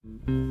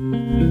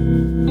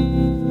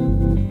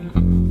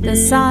The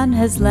sun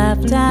has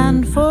left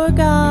and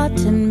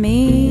forgotten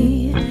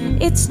me.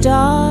 It's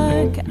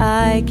dark,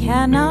 I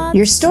cannot.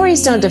 Your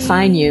stories don't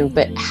define you,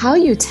 but how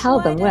you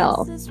tell them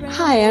will.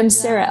 Hi, I'm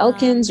Sarah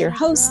Elkins, your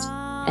host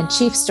and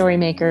Chief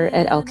Storymaker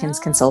at Elkins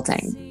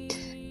Consulting.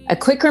 A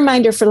quick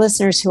reminder for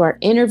listeners who are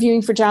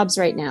interviewing for jobs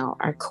right now,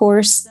 our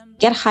course,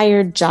 Get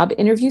Hired Job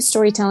Interview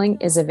Storytelling,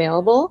 is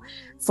available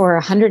for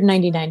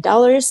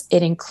 $199.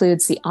 It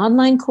includes the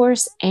online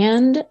course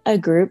and a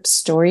group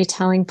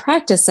storytelling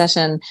practice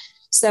session.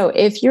 So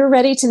if you're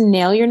ready to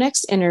nail your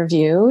next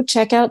interview,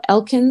 check out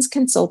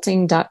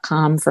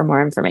elkinsconsulting.com for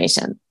more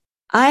information.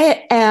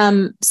 I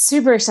am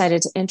super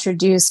excited to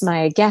introduce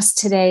my guest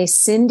today,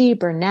 Cindy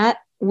Burnett.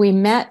 We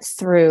met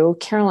through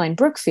Caroline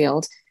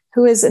Brookfield,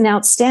 who is an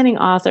outstanding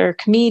author,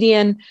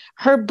 comedian.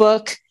 Her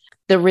book,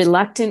 The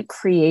Reluctant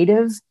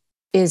Creative,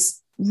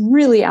 is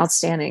really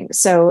outstanding.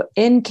 So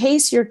in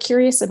case you're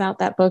curious about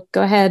that book,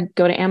 go ahead,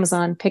 go to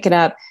Amazon, pick it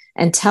up,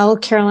 and tell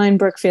Caroline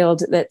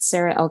Brookfield that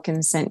Sarah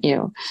Elkins sent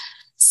you.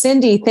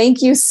 Cindy,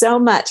 thank you so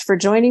much for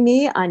joining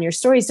me on Your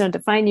Stories Don't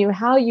Define You,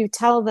 How You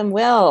Tell Them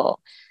Will.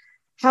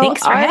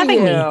 Thanks for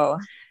having me.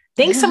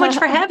 Thanks so much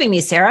for having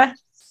me, Sarah.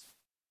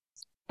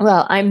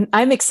 Well,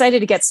 I'm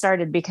excited to get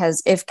started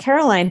because if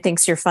Caroline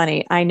thinks you're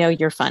funny, I know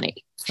you're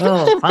funny.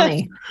 Oh,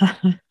 funny.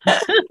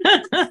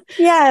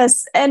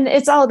 Yes. And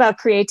it's all about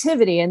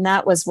creativity. And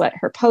that was what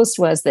her post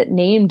was that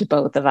named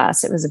both of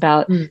us. It was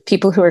about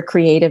people who are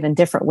creative in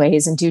different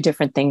ways and do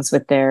different things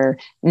with their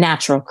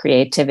natural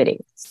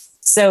creativity.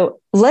 So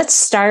let's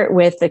start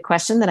with the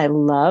question that I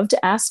love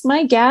to ask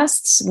my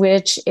guests,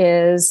 which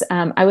is,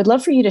 I would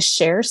love for you to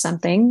share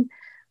something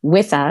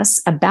with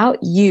us about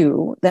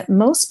you that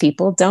most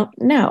people don't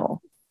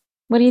know.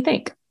 What do you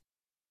think?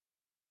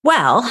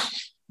 Well,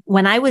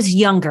 when I was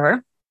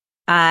younger,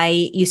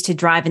 I used to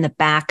drive in the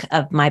back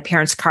of my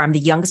parents' car. I'm the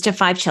youngest of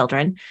 5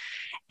 children.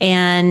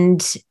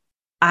 And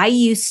I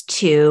used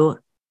to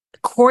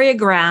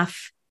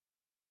choreograph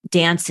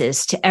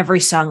dances to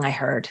every song I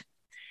heard.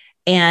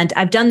 And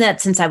I've done that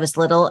since I was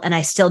little, and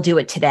I still do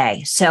it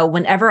today. So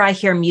whenever I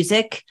hear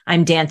music,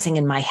 I'm dancing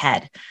in my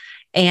head.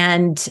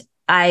 And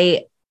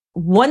I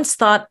once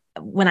thought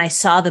when I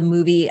saw the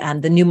movie,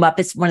 the new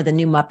Muppets, one of the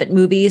new Muppet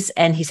movies,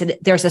 and he said,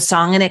 there's a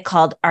song in it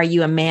called Are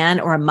You a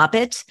Man or a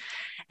Muppet?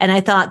 And I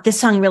thought this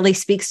song really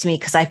speaks to me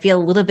because I feel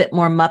a little bit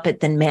more Muppet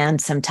than man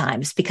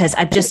sometimes, because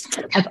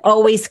I've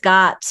always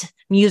got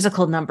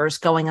musical numbers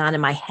going on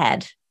in my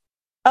head.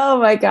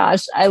 Oh my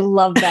gosh. I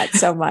love that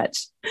so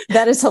much.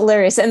 That is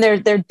hilarious. And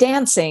they're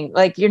dancing,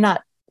 like you're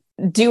not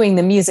doing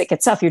the music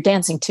itself. You're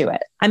dancing to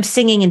it. I'm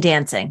singing and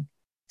dancing.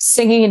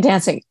 Singing and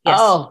dancing. Yes.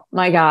 Oh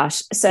my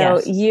gosh.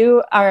 So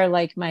You are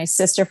like my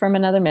sister from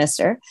another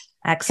mister.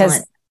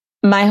 Excellent.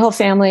 My whole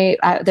family,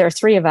 there are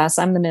 3 of us.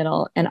 I'm the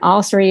middle, and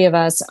all 3 of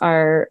us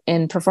are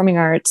in performing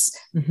arts.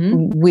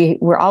 Mm-hmm.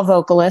 We're all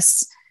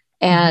vocalists.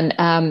 And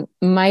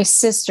my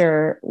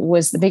sister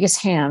was the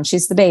biggest ham.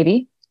 She's the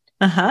baby.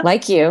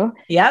 Like you.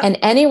 Yeah. And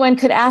anyone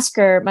could ask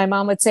her, my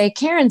mom would say,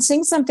 Karen,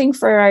 sing something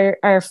for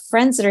our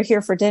friends that are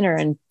here for dinner.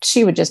 And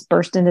she would just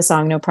burst into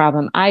song, no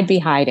problem. I'd be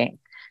hiding,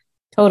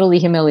 totally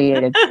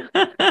humiliated.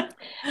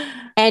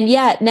 And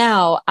yet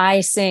now I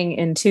sing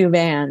in 2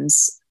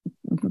 bands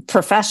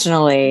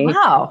professionally.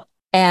 Wow.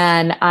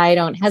 And I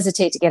don't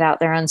hesitate to get out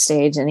there on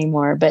stage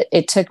anymore, but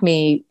it took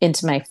me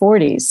into my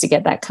 40s to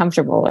get that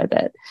comfortable with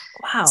it.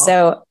 Wow.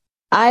 So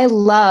I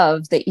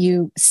love that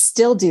you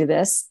still do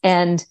this.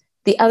 And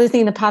the other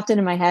thing that popped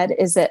into my head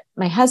is that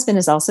my husband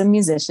is also a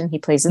musician. He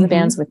plays in the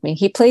bands with me.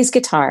 He plays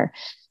guitar.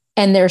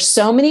 And there's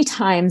so many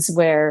times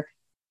where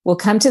we'll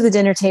come to the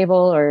dinner table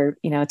or,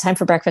 time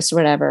for breakfast or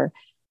whatever.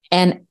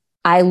 And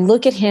I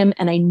look at him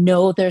and I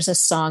know there's a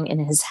song in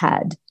his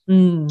head.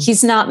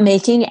 He's not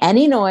making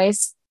any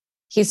noise.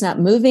 He's not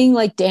moving,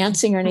 like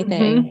dancing or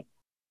anything.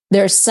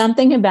 There's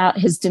something about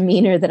his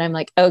demeanor that I'm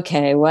like,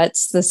 okay,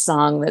 what's the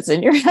song that's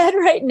in your head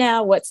right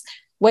now? What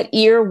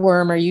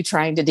earworm are you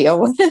trying to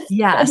deal with?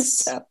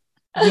 Yes.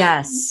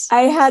 Yes.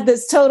 I had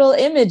this total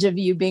image of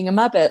you being a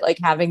Muppet, like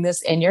having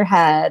this in your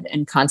head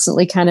and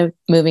constantly kind of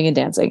moving and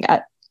dancing.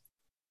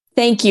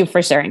 Thank you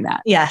for sharing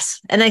that. Yes.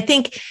 And I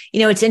think,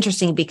 it's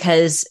interesting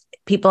because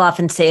people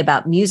often say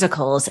about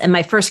musicals, and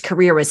my first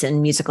career was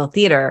in musical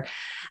theater.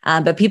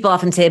 But people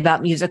often say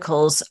about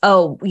musicals,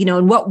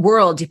 in what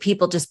world do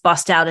people just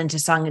bust out into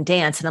song and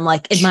dance? And I'm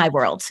like, in my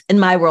world,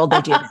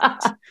 they do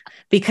that.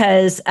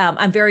 Because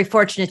I'm very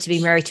fortunate to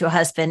be married to a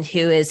husband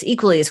who is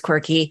equally as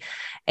quirky.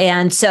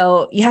 And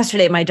so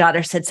yesterday, my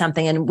daughter said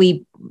something and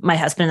my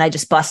husband and I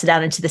just busted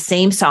out into the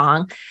same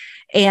song.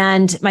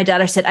 And my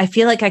daughter said, I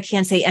feel like I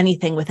can't say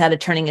anything without it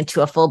turning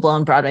into a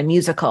full-blown Broadway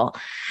musical.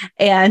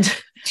 And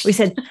we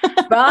said,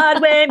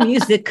 Broadway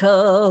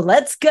musical,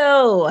 let's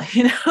go.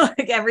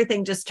 Like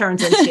everything just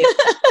turns into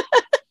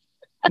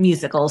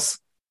musicals.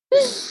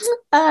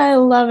 I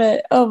love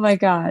it. Oh my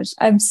gosh.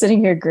 I'm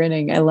sitting here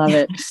grinning. I love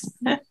it.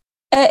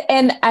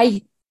 And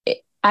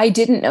I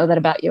didn't know that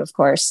about you, of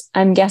course.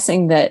 I'm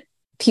guessing that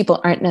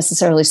people aren't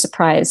necessarily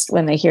surprised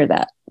when they hear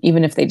that,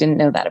 even if they didn't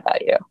know that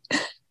about you.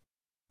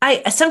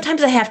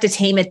 Sometimes I have to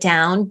tame it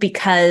down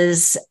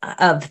because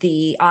of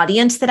the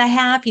audience that I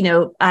have.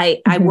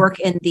 I work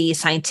in the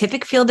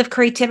scientific field of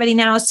creativity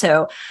now.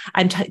 So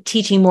I'm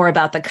teaching more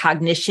about the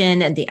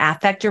cognition and the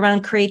affect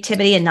around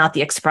creativity and not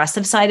the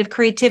expressive side of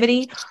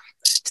creativity.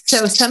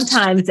 So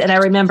sometimes, and I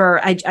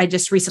remember I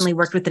just recently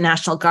worked with the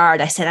National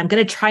Guard. I said, I'm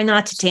going to try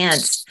not to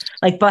dance,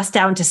 like bust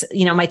out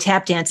into, my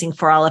tap dancing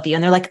for all of you.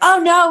 And they're like, oh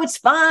no, it's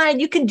fine.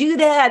 You can do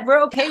that.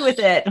 We're okay with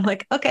it. I'm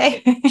like,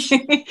 okay.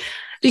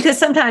 Because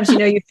sometimes,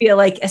 you feel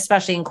like,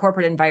 especially in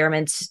corporate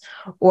environments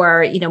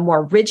or,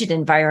 more rigid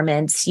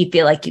environments, you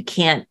feel like you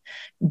can't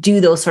do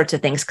those sorts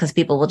of things because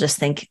people will just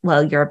think,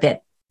 well, you're a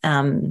bit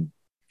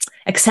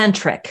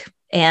eccentric.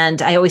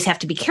 And I always have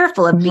to be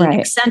careful of being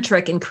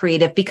eccentric and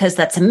creative because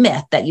that's a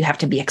myth that you have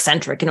to be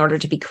eccentric in order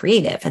to be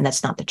creative. And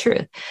that's not the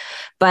truth.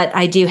 But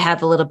I do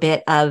have a little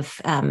bit of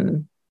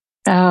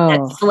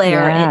that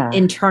flair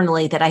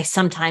internally that I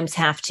sometimes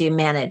have to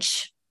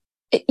manage.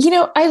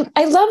 I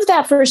love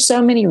that for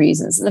so many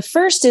reasons. The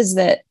first is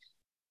that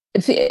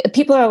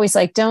people are always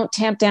like, don't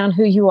tamp down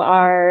who you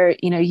are.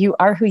 You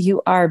are who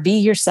you are, be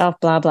yourself,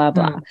 blah, blah,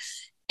 blah.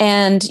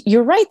 And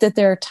you're right that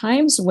there are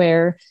times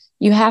where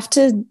you have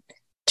to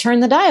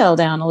turn the dial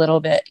down a little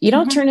bit. You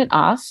don't turn it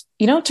off.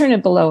 You don't turn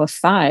it below a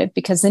 5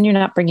 because then you're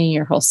not bringing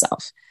your whole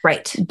self.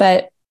 Right.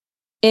 But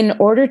in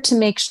order to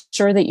make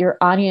sure that your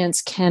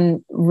audience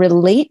can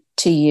relate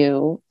to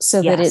you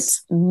so that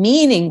it's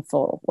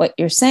meaningful, what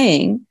you're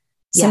saying,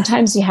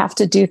 sometimes you have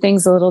to do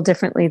things a little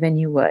differently than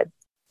you would.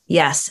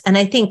 Yes. And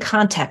I think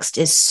context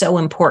is so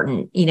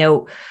important.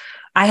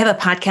 I have a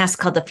podcast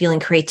called the Feeling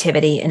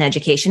Creativity in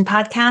Education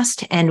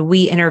podcast, and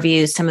we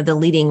interview some of the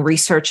leading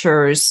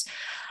researchers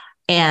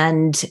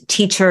and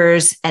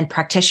teachers and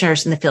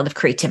practitioners in the field of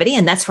creativity.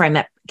 And that's where I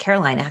met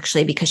Caroline,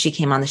 actually, because she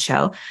came on the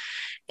show.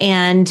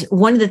 And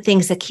one of the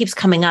things that keeps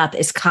coming up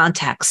is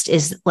context,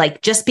 is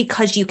like, just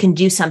because you can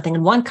do something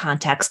in one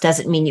context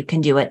doesn't mean you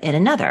can do it in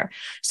another.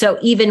 So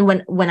even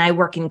when I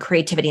work in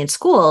creativity in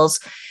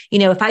schools,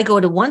 if I go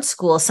to one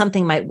school,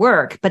 something might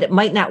work, but it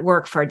might not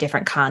work for a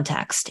different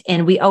context.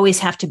 And we always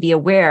have to be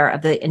aware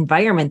of the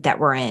environment that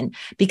we're in,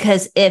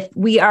 because if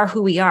we are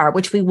who we are,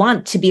 which we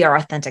want to be our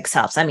authentic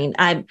selves. I mean,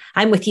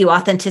 I'm with you.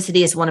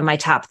 Authenticity is one of my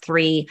top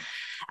 3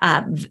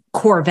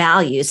 core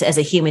values as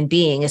a human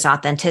being, is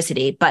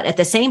authenticity. But at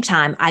the same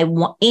time, I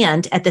want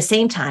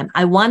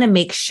to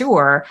make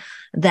sure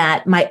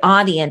that my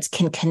audience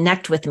can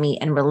connect with me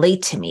and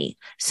relate to me.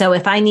 So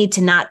if I need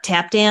to not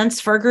tap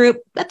dance for a group,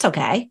 that's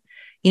okay.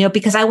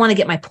 Because I want to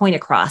get my point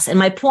across. And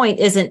my point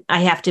isn't, I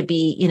have to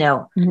be,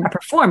 a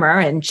performer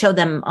and show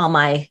them all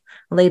my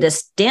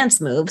latest dance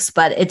moves,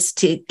 but it's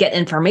to get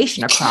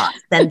information across.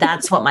 Then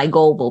that's what my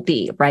goal will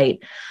be.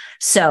 Right.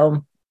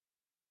 So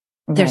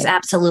there's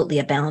absolutely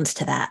a balance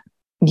to that.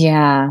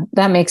 Yeah,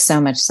 that makes so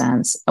much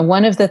sense.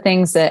 One of the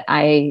things that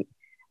I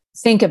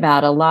think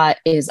about a lot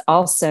is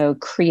also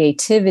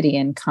creativity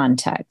in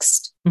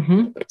context.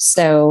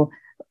 So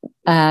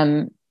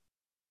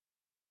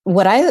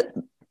what I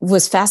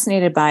was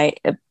fascinated by,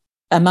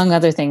 among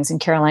other things, in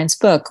Caroline's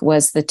book,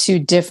 was the 2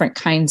 different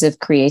kinds of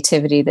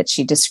creativity that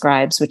she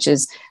describes, which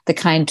is the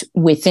kind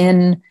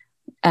within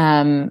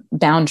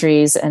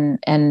boundaries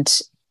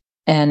and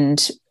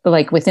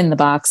like within the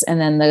box,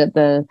 and then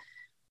the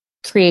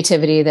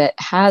creativity that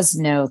has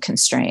no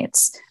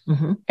constraints.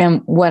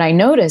 And what I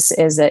notice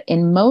is that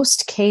in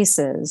most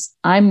cases,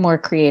 I'm more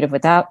creative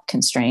without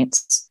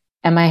constraints,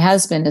 and my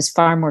husband is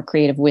far more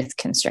creative with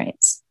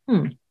constraints.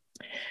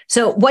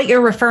 So what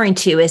you're referring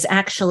to is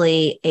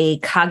actually a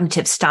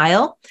cognitive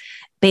style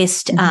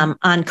based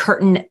on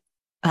Curtin,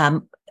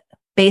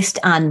 based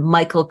on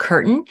Michael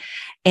Curtin.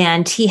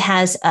 And he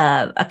has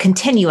a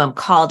continuum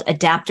called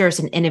adapters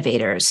and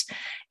innovators.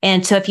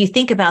 And so if you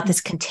think about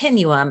this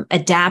continuum,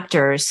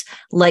 adapters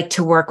like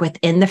to work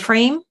within the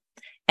frame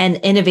and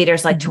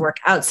innovators like to work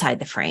outside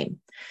the frame.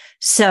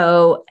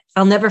 So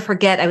I'll never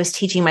forget, I was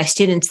teaching my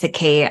students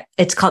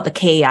it's called the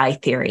KAI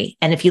theory.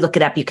 And if you look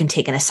it up, you can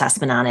take an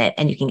assessment on it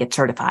and you can get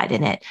certified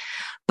in it.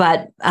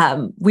 But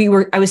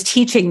I was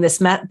teaching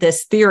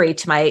this theory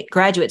to my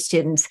graduate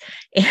students,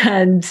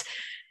 and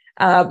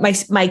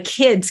my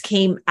kids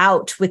came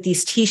out with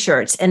these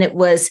T-shirts, and it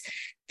was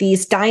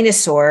these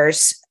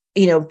dinosaurs,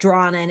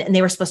 drawn in, and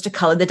they were supposed to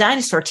color the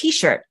dinosaur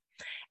T-shirt.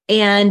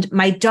 And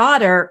my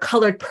daughter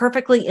colored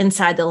perfectly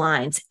inside the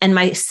lines, and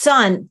my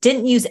son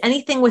didn't use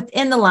anything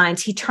within the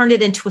lines. He turned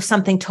it into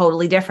something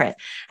totally different.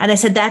 And I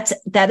said,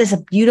 that is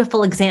a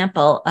beautiful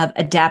example of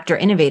adapter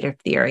innovator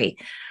theory,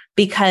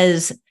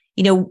 because,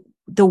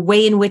 the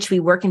way in which we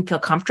work and feel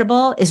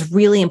comfortable is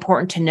really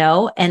important to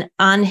know. And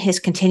on his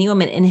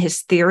continuum and in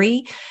his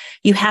theory,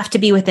 you have to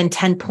be within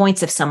 10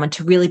 points of someone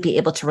to really be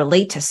able to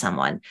relate to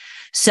someone.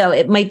 So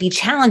it might be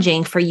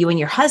challenging for you and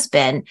your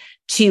husband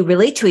to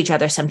relate to each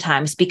other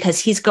sometimes, because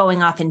he's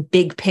going off in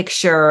big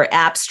picture,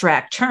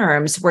 abstract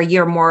terms, where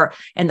you're more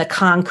in the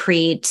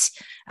concrete,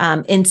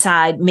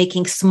 inside,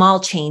 making small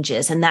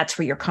changes. And that's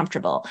where you're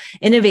comfortable.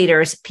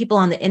 Innovators, people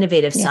on the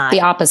innovative side.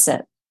 The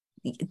opposite.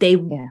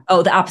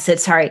 the opposite.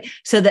 Sorry.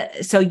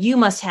 So you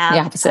must have the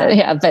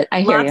opposite. But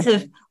I hear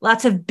you.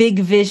 Lots of big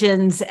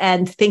visions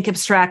and think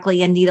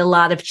abstractly and need a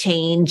lot of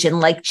change and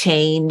like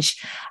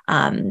change.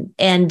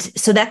 And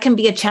so that can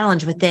be a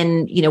challenge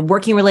within,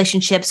 working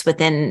relationships,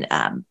 within,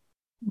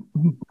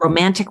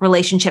 romantic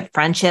relationship,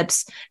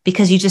 friendships,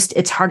 because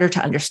it's harder to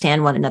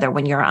understand one another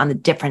when you're on the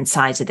different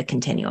sides of the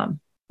continuum.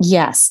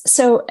 Yes.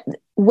 So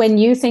when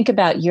you think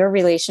about your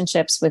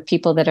relationships with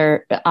people that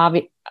are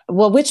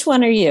which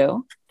one are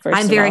you?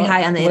 I'm very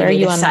high on the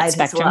innovative side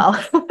as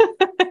well.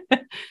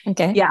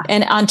 Okay. Yeah.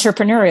 And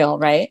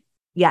entrepreneurial, right?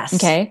 Yes.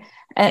 Okay.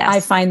 And yes. I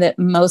find that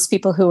most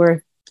people who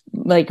are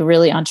like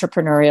really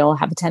entrepreneurial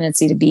have a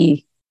tendency to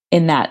be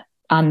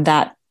on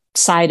that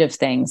side of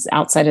things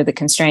outside of the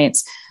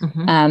constraints,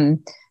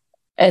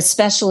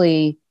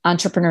 especially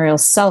entrepreneurial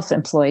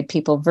self-employed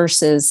people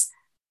versus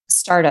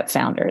startup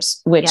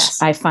founders, which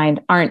I find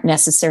aren't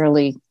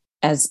necessarily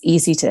as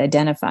easy to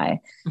identify.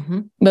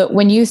 But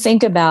when you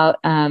think about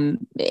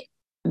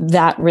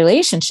that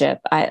relationship,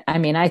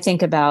 I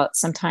think about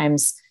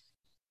sometimes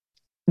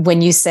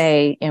when you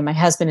say, my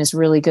husband is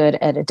really good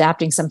at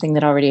adapting something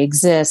that already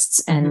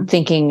exists and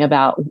thinking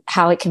about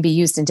how it can be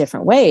used in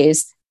different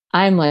ways,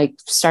 I'm like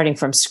starting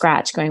from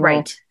scratch going,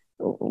 well,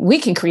 we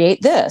can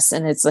create this.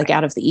 And it's like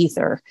out of the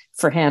ether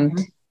for him.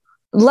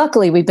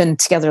 Luckily, we've been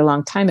together a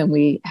long time and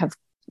we have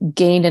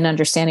gained an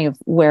understanding of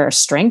where our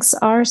strengths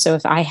are. So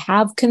if I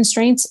have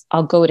constraints,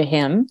 I'll go to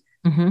him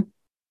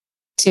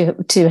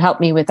to help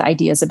me with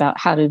ideas about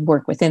how to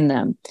work within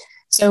them.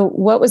 So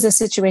what was a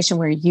situation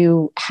where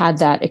you had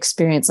that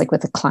experience, like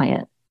with a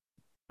client?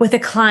 With a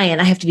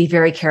client, I have to be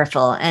very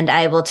careful. And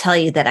I will tell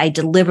you that I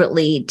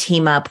deliberately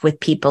team up with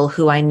people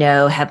who I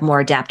know have more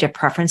adaptive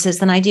preferences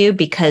than I do,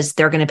 because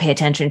they're going to pay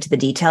attention to the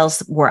details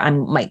where I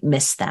might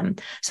miss them.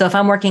 So if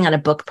I'm working on a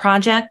book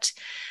project,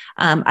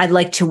 I'd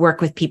like to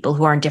work with people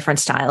who are in different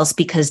styles,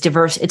 because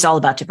it's all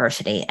about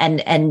diversity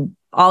and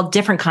all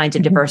different kinds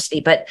of diversity,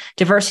 but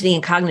diversity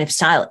in cognitive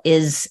style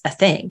is a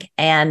thing.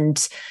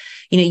 And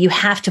you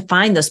have to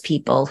find those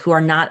people who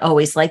are not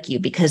always like you,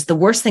 because the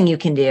worst thing you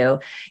can do,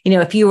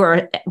 if you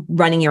are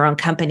running your own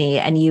company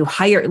and you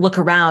look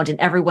around and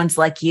everyone's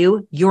like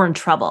you, you're in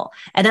trouble.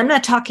 And I'm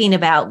not talking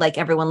about like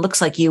everyone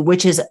looks like you,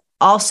 which is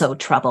also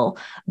trouble.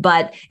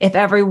 But if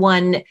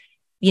everyone,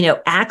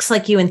 acts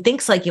like you and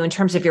thinks like you in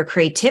terms of your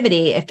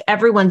creativity, if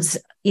everyone's,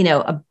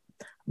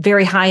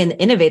 very high in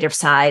the innovative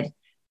side,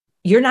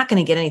 you're not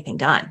going to get anything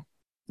done.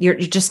 You're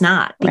just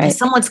not, because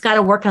someone's got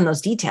to work on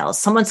those details.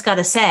 Someone's got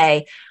to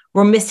say,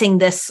 we're missing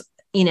this,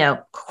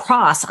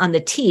 cross on the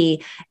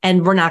T,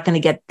 and we're not going to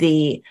get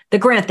the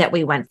grant that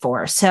we went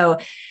for. So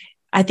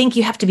I think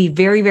you have to be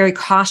very, very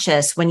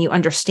cautious when you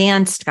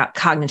understand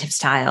cognitive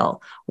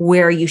style,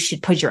 where you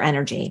should put your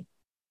energy.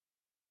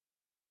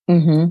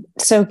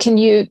 So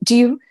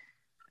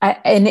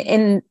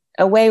in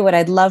a way, what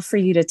I'd love for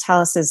you to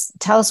tell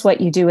us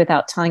what you do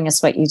without telling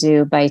us what you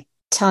do, by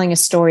telling a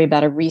story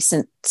about a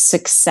recent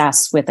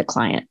success with a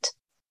client.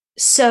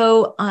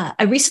 So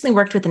I recently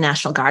worked with the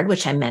National Guard,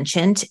 which I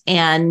mentioned.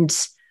 And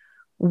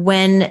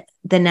when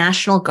the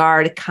National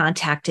Guard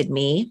contacted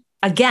me,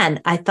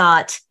 again, I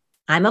thought,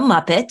 I'm a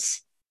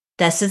Muppet.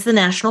 This is the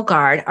National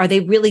Guard. Are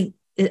they really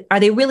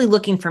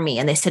looking for me?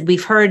 And they said,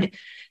 we've heard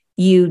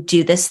you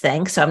do this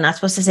thing. So I'm not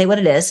supposed to say what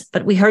it is,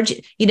 but we heard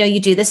you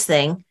do this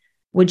thing.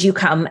 Would you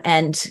come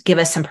and give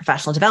us some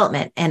professional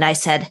development? And I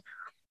said,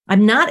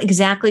 I'm not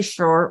exactly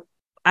sure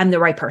I'm the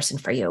right person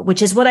for you,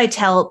 which is what I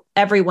tell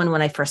everyone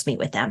when I first meet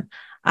with them.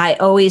 I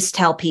always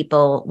tell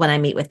people when I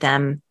meet with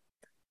them,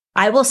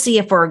 I will see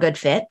if we're a good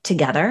fit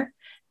together.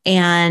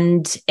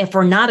 And if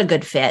we're not a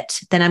good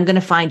fit, then I'm going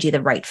to find you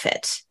the right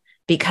fit.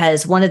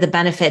 Because one of the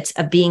benefits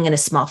of being in a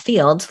small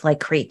field like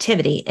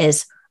creativity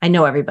is I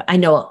know everybody. I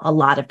know a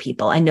lot of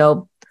people. I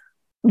know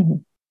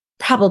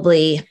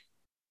probably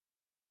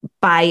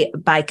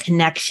by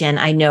connection,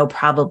 I know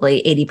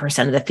probably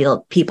 80% of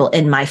the people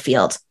in my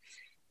field,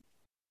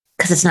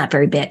 because it's not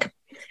very big.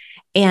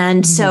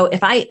 And so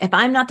if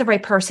I'm not the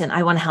right person,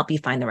 I want to help you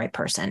find the right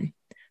person.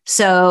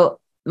 So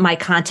my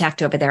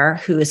contact over there,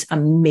 who is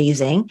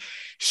amazing,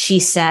 she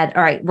said,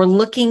 all right, we're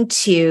looking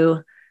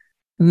to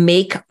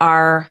make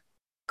our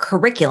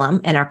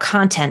curriculum and our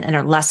content and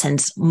our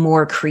lessons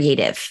more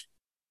creative.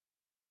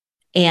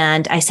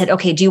 And I said,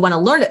 okay, do you want to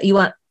learn it?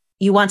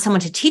 You want someone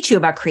to teach you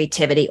about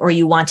creativity, or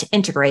you want to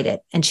integrate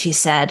it? And she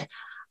said,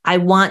 I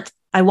want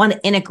to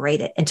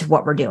integrate it into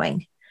what we're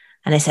doing.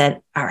 And I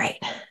said, all right,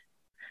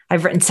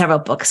 I've written several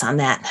books on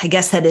that. I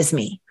guess that is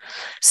me.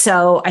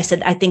 So I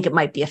said, I think it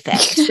might be a fit.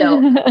 So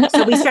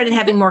we started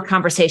having more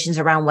conversations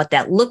around what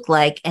that looked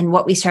like. And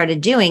what we started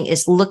doing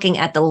is looking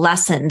at the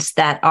lessons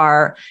that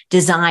are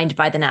designed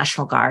by the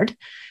National Guard.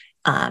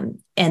 And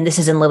this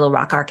is in Little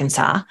Rock,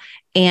 Arkansas.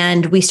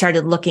 And we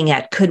started looking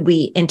at, could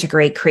we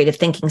integrate creative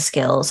thinking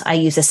skills? I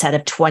use a set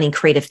of 20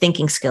 creative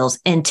thinking skills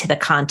into the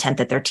content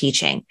that they're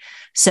teaching.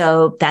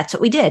 So that's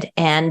what we did.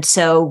 And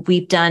so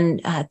we've done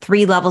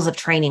 3 levels of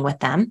training with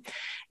them,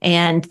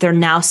 and they're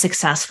now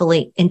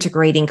successfully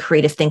integrating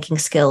creative thinking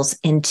skills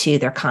into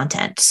their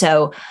content.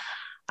 So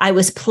I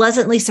was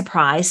pleasantly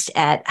surprised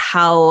at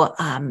how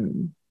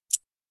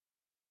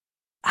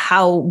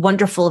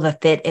wonderful of a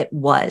fit it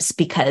was,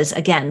 because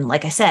again,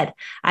 like I said,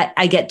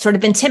 I get sort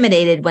of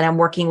intimidated when I'm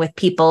working with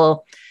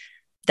people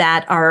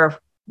that are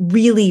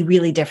really,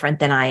 really different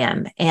than I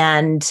am.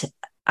 And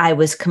I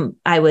was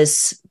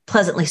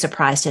pleasantly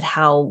surprised at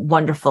how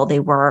wonderful they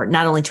were,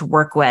 not only to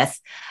work with,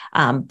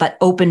 but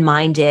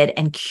open-minded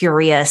and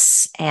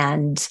curious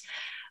and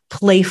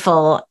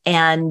playful.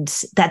 And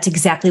that's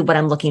exactly what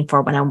I'm looking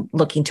for when I'm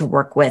looking to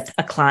work with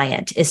a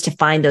client, is to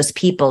find those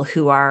people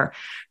who are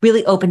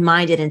really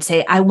open-minded and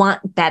say, I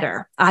want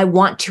better. I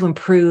want to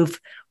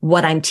improve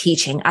what I'm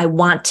teaching. I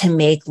want to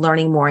make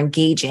learning more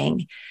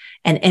engaging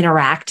and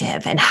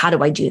interactive. And how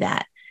do I do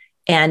that?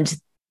 And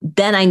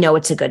then I know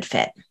it's a good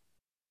fit.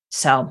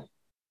 So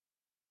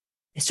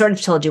I sort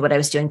of told you what I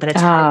was doing, but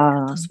it's hard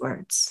to put those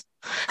words.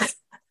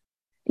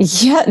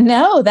 Yeah,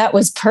 no, that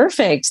was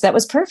perfect. That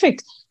was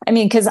perfect. I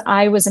mean, because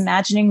I was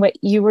imagining what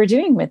you were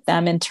doing with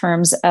them in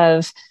terms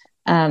of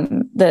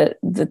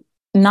the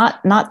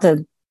not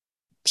the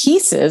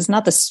pieces,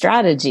 not the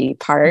strategy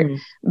part,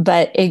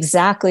 but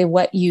exactly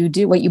what you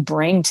do, what you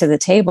bring to the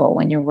table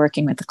when you're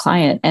working with the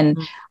client. And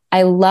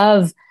I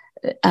love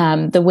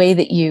the way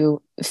that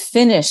you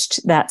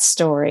finished that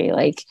story.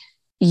 Like,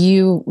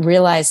 you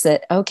realize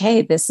that,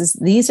 okay,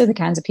 these are the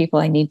kinds of people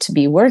I need to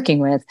be working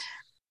with.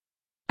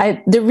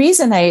 The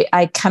reason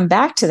I come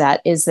back to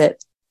that is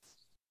that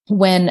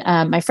when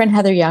my friend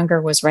Heather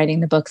Younger was writing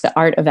the book, The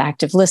Art of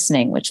Active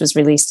Listening, which was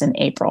released in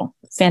April,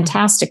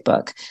 fantastic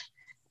book.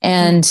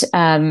 And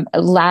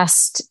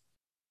last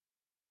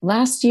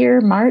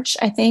year, March,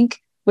 I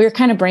think, we were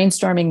kind of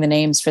brainstorming the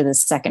names for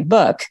this second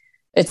book.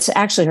 It's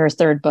actually her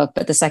third book,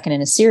 but the second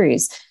in a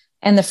series.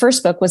 And the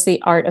first book was The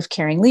Art of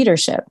Caring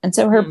Leadership. And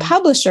so her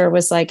publisher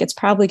was like, it's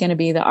probably going to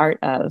be The Art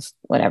of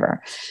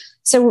whatever.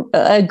 So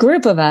a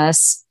group of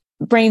us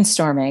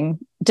brainstorming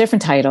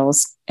different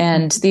titles.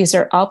 And these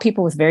are all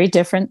people with very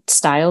different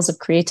styles of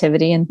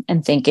creativity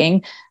and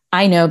thinking.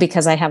 I know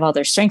because I have all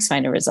their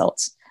StrengthsFinder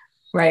results.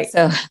 Right.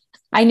 So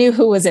I knew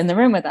who was in the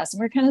room with us, and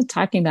we're kind of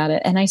talking about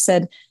it. And I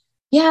said,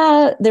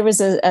 yeah, there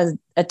was a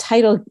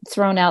title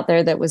thrown out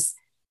there that was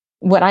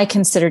what I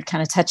considered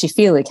kind of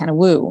touchy-feely, kind of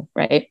woo,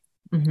 right?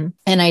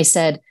 And I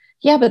said,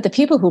 yeah, but the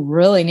people who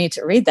really need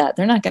to read that,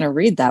 they're not going to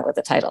read that with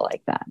a title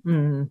like that.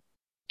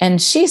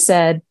 And she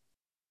said,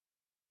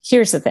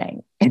 here's the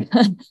thing.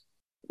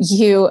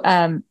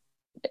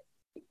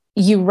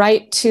 You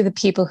write to the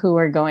people who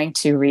are going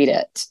to read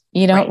it.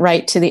 You don't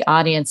write to the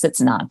audience that's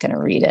not going to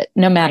read it,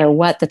 no matter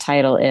what the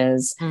title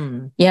is.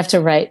 You have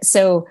to write.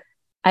 So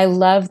I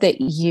love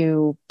that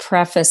you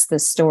preface the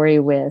story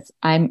with,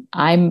 I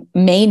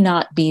may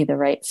not be the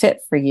right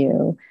fit for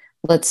you.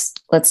 Let's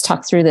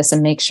talk through this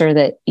and make sure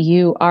that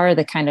you are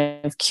the kind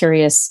of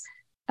curious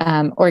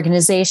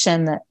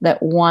organization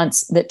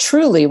that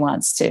truly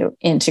wants to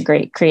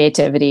integrate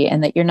creativity,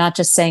 and that you're not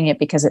just saying it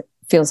because it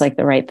feels like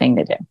the right thing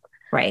to do.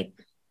 Right.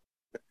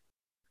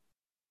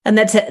 And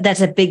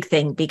that's a big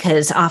thing,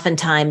 because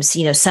oftentimes,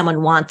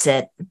 someone wants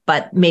it,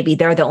 but maybe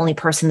they're the only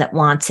person that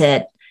wants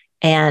it,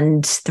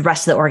 and the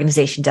rest of the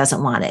organization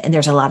doesn't want it. And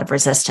there's a lot of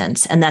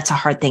resistance, and that's a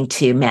hard thing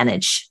to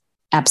manage.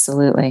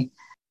 Absolutely.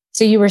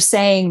 So you were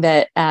saying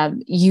that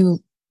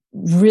you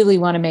really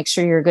want to make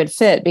sure you're a good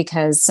fit,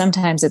 because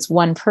sometimes it's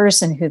one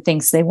person who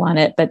thinks they want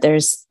it, but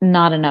there's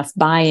not enough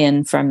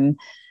buy-in from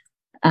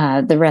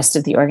the rest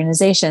of the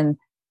organization.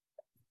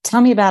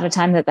 Tell me about a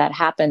time that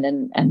happened,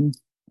 and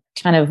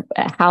kind of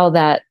how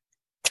that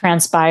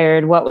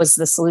transpired. What was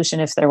the solution,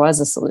 if there was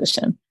a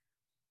solution?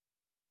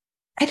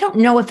 I don't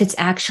know if it's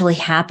actually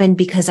happened,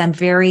 because I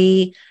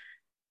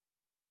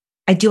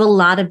do a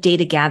lot of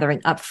data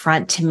gathering up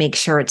front to make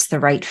sure it's the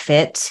right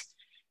fit,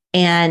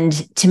 and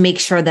to make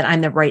sure that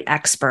I'm the right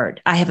expert.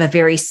 I have a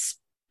very,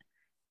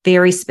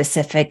 very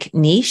specific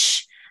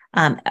niche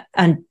on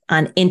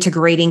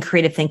integrating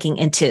creative thinking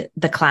into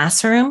the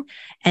classroom.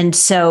 And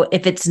so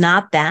if it's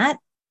not that,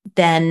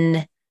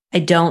 then I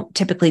don't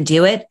typically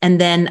do it.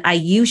 And then I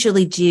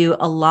usually do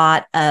a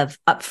lot of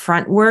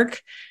upfront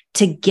work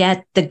to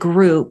get the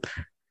group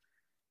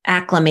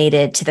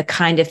acclimated to the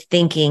kind of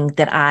thinking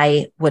that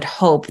I would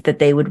hope that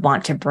they would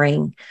want to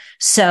bring.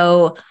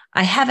 So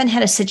I haven't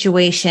had a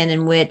situation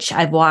in which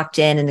I've walked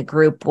in and the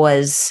group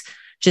was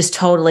just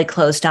totally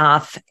closed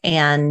off.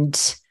 And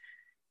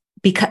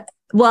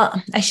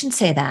I shouldn't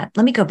say that.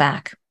 Let me go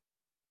back.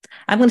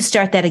 I'm going to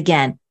start that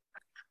again.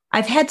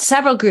 I've had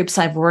several groups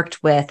I've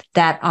worked with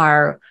that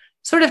are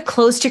sort of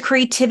close to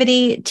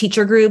creativity,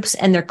 teacher groups,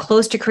 and they're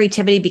close to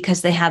creativity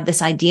because they have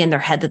this idea in their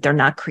head that they're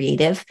not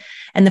creative.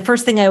 And the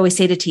first thing I always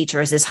say to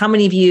teachers is, how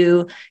many of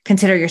you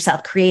consider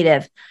yourself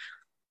creative?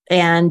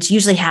 And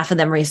usually half of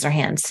them raise their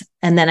hands.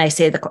 And then I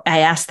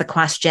ask the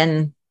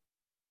question,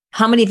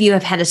 how many of you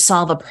have had to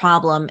solve a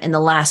problem in the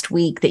last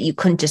week that you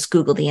couldn't just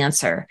Google the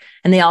answer?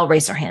 And they all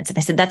raise their hands. And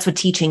I said, that's what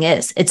teaching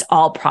is. It's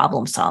all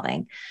problem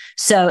solving.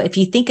 So if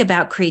you think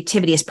about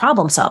creativity as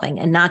problem solving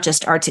and not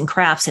just arts and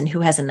crafts and who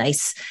has a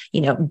nice,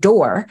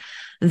 door,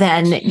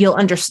 then you'll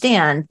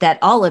understand that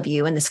all of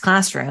you in this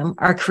classroom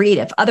are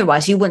creative.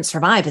 Otherwise, you wouldn't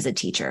survive as a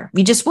teacher.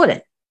 You just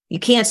wouldn't. You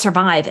can't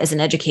survive as an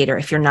educator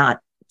if you're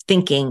not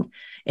thinking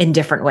in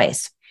different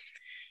ways.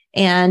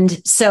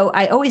 And so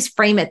I always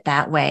frame it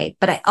that way.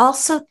 But I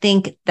also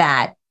think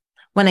that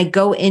when I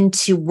go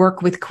into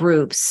work with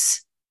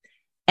groups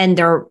and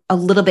they're a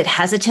little bit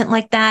hesitant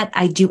like that,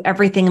 I do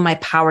everything in my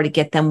power to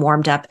get them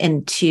warmed up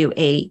into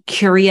a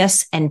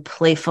curious and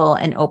playful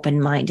and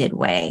open-minded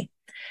way.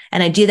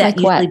 And I do that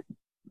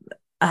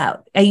I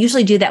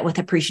usually do that with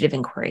appreciative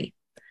inquiry.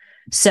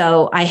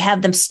 So I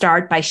have them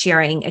start by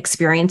sharing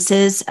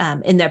experiences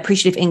in the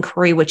appreciative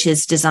inquiry, which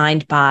is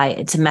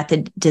it's a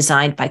method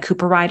designed by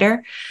Cooper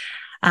Ryder.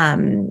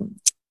 I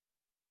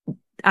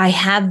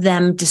have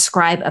them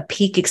describe a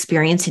peak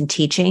experience in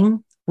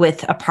teaching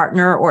with a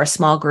partner or a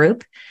small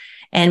group.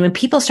 And when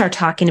people start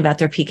talking about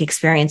their peak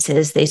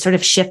experiences, they sort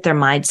of shift their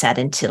mindset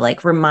into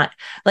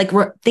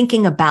we're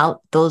thinking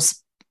about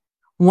those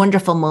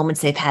wonderful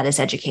moments they've had as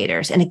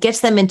educators. And it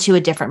gets them into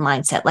a different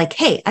mindset. Like,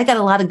 hey, I got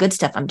a lot of good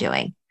stuff I'm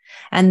doing.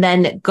 And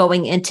then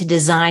going into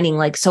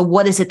designing, so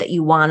what is it that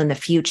you want in the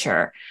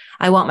future?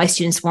 I want my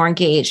students more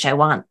engaged. I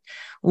want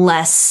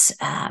less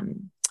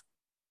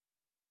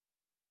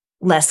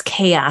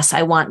chaos.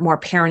 I want more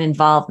parent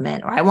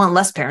involvement, or I want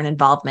less parent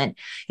involvement.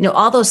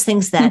 All those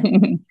things that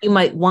you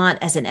might want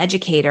as an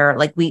educator,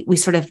 we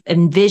sort of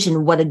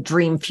envision what a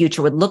dream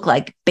future would look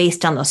like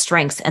based on those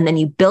strengths. And then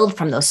you build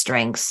from those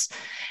strengths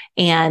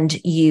and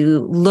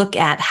you look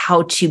at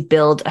how to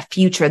build a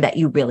future that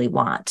you really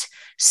want.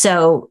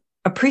 So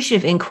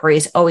appreciative inquiry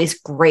is always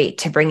great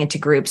to bring into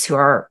groups who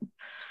are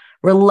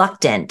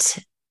reluctant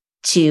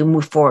to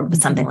move forward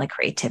with something like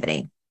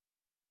creativity.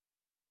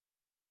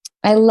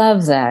 I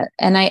love that.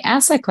 And I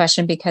asked that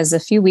question because a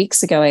few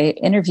weeks ago, I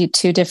interviewed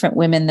 2 different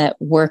women that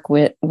work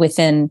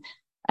within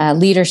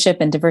leadership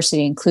and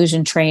diversity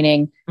inclusion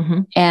training.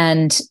 Mm-hmm.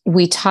 And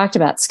we talked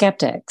about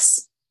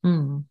skeptics.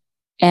 Mm-hmm.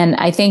 And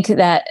I think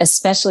that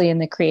especially in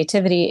the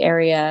creativity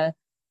area,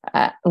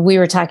 we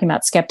were talking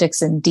about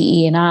skeptics in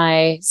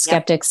DE&I,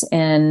 skeptics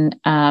in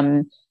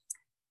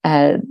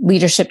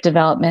leadership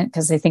development,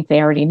 because they think they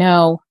already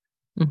know.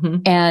 Mm-hmm.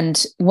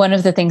 And one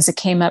of the things that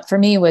came up for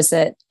me was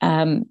that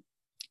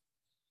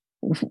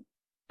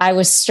I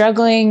was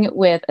struggling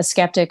with a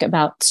skeptic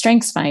about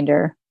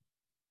StrengthsFinder.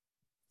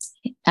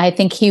 I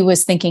think he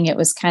was thinking it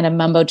was kind of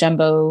mumbo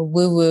jumbo,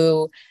 woo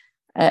woo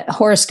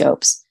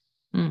horoscopes.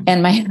 Mm.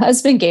 And my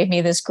husband gave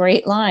me this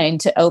great line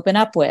to open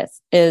up with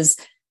is,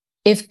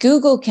 if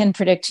Google can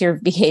predict your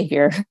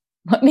behavior,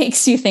 what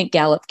makes you think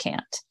Gallup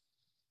can't?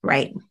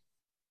 Right.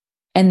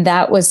 And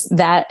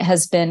that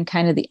has been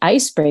kind of the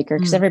icebreaker,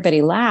 because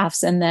everybody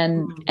laughs and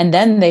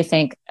then they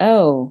think,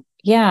 oh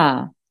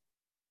yeah,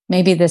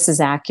 maybe this is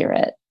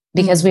accurate,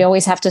 because we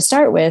always have to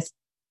start with,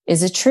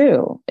 is it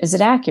true? Is it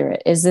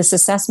accurate? Is this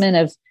assessment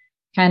of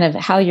kind of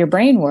how your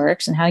brain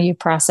works and how you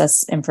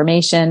process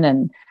information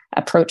and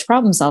approach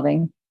problem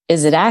solving,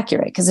 is it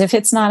accurate? Because if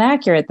it's not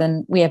accurate,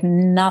 then we have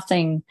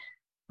nothing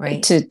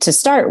to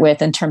start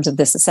with in terms of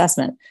this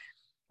assessment.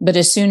 But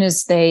as soon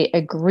as they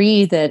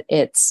agree that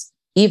it's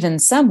even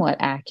somewhat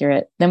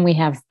accurate, then we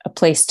have a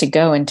place to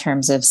go in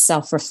terms of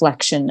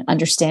self-reflection,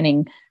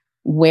 understanding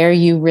where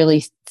you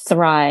really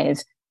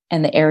thrive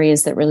and the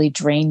areas that really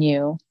drain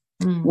you,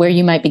 where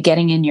you might be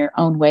getting in your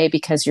own way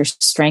because your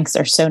strengths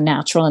are so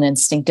natural and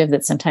instinctive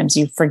that sometimes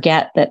you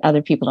forget that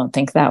other people don't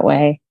think that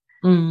way.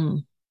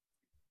 Mm.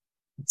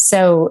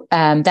 So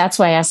that's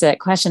why I asked that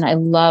question. I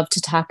love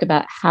to talk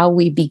about how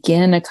we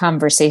begin a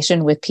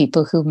conversation with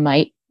people who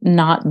might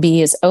not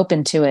be as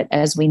open to it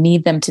as we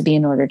need them to be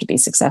in order to be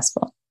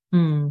successful.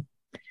 Mm.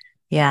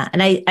 Yeah.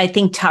 And I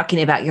think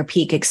talking about your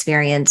peak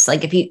experience,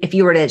 if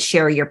you were to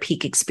share your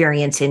peak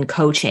experience in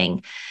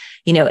coaching,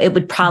 it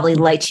would probably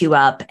light you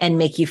up and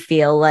make you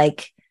feel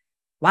like,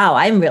 wow,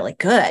 I'm really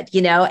good,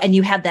 and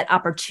you have that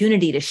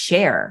opportunity to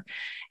share,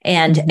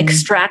 and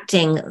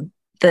extracting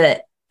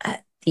the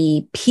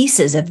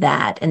pieces of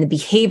that and the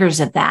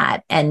behaviors of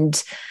that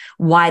and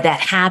why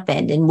that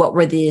happened and what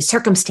were the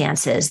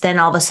circumstances. Then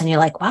all of a sudden you're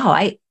like, wow,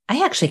 I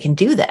actually can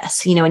do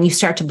this, and you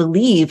start to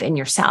believe in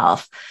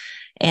yourself.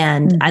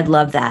 And I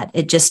love that.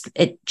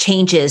 It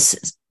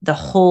changes the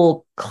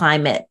whole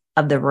climate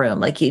of the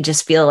room. You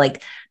just feel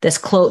like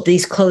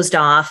these closed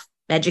off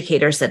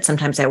educators that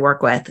sometimes I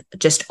work with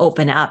just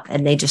open up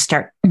and they just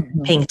start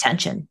paying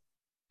attention.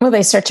 Well,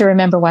 they start to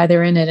remember why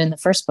they're in it in the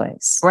first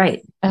place.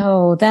 Right.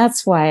 Oh,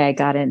 that's why I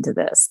got into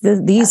this.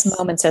 These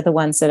moments are the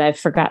ones that I've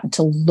forgotten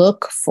to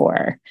look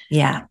for.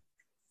 Yeah.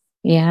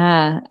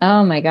 Yeah.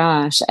 Oh my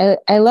gosh.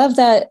 I love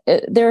that.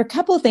 There are a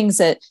couple of things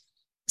that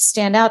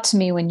stand out to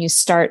me when you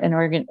start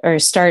or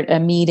start a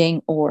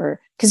meeting, or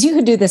because you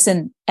could do this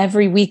in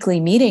every weekly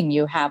meeting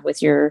you have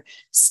with your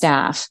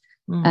staff.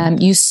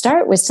 You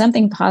start with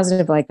something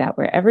positive like that,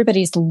 where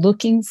everybody's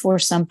looking for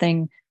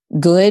something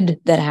good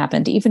that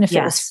happened, even if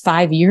it was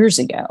 5 years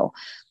ago.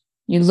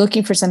 You're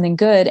looking for something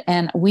good.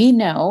 And we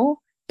know,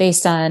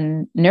 based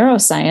on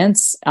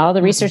neuroscience, all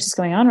the research is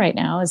going on right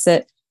now, is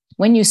that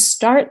when you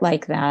start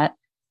like that,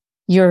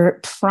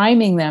 you're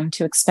priming them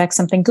to expect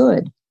something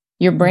good.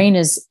 Your brain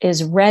is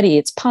ready,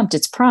 it's pumped,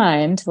 it's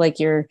primed, like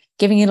you're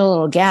giving it a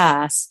little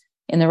gas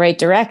in the right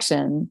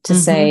direction to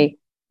say,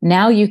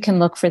 now you can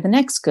look for the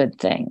next good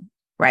thing.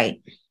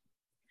 Right.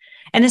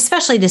 And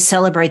especially to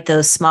celebrate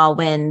those small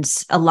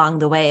wins along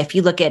the way. If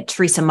you look at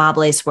Teresa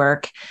Mable's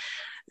work,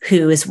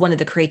 who is one of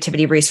the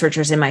creativity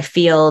researchers in my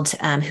field,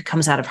 who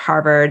comes out of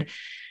Harvard,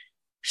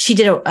 she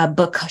did a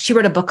book. She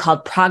wrote a book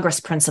called Progress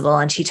Principle,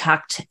 and she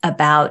talked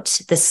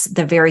about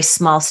the very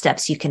small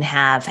steps you can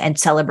have and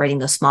celebrating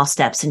those small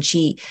steps. And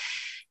she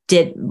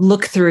did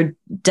look through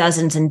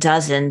dozens and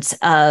dozens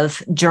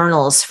of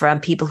journals from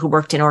people who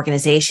worked in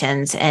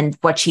organizations. And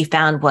what she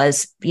found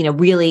was,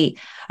 really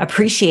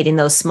appreciating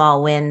those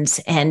small wins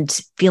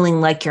and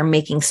feeling like you're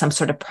making some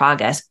sort of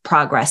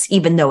progress,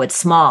 even though it's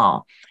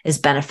small, is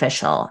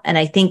beneficial. And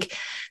I think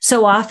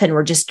so often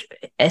we're just,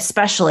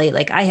 especially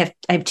like I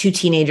have two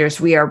teenagers,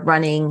 we are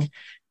running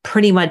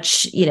pretty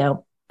much,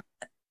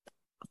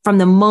 from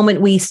the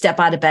moment we step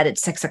out of bed at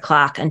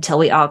 6:00 until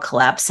we all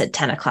collapse at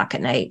 10:00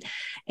 at night.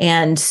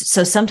 And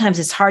so sometimes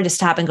it's hard to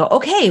stop and go,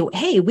 okay,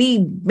 hey,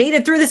 we made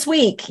it through this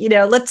week.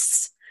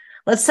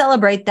 Let's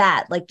celebrate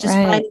that. Like just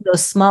finding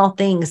those small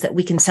things that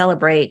we can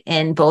celebrate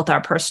in both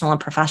our personal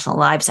and professional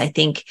lives, I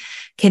think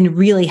can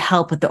really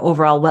help with the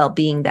overall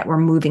well-being that we're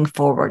moving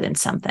forward in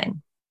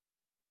something.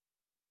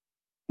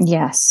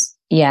 Yes.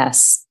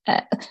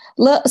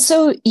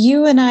 So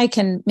you and I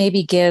can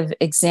maybe give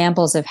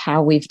examples of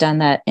how we've done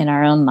that in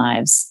our own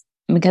lives,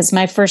 because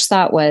my first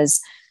thought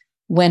was,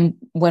 when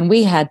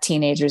we had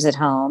teenagers at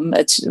home,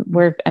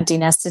 we're empty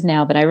nested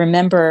now, but I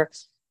remember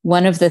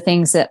one of the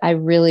things that I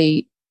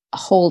really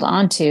hold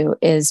on to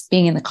is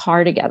being in the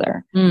car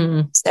together.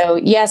 So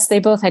yes, they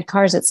both had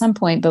cars at some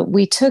point, but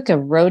we took a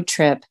road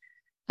trip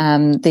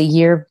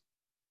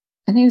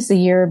I think it was the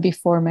year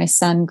before my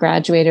son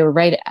graduated, or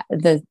right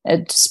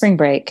at spring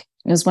break.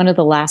 It was one of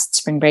the last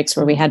spring breaks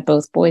where we had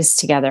both boys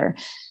together.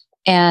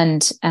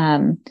 And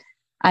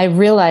I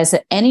realized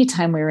that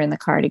anytime we were in the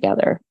car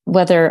together,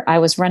 whether I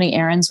was running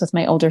errands with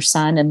my older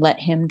son and let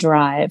him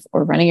drive,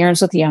 or running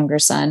errands with the younger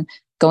son,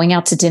 going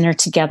out to dinner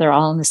together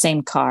all in the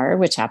same car,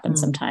 which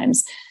happens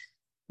sometimes,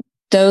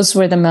 those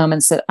were the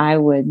moments that I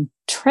would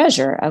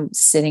treasure of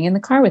sitting in the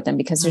car with them,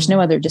 because there's no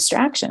other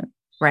distraction.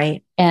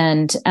 Right.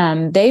 And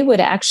they would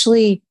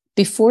actually,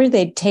 before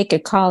they'd take a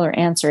call or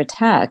answer a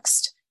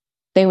text,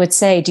 they would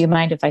say, do you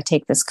mind if I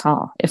take this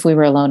call, if we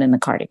were alone in the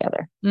car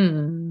together?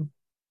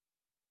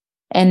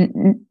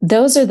 And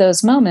those are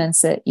those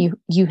moments that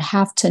you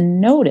have to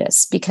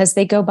notice, because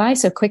they go by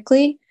so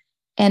quickly.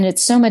 And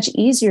it's so much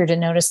easier to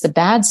notice the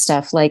bad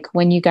stuff, like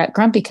when you got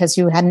grumpy because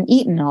you hadn't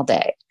eaten all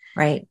day.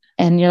 Right.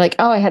 And you're like,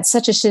 oh, I had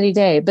such a shitty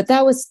day. But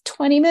that was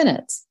 20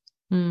 minutes.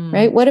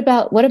 Right. What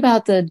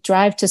about the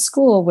drive to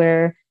school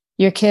where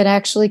your kid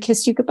actually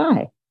kissed you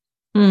goodbye?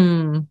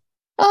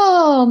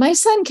 Oh, my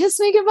son kissed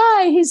me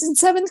goodbye. He's in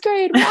 7th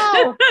grade.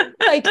 Wow.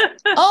 Like,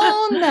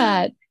 own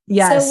that.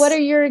 Yes. So what are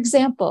your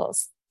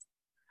examples?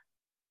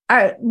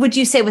 Would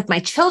you say with my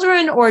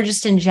children or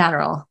just in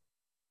general?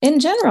 In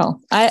general,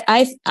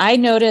 I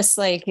noticed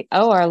like,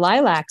 oh, our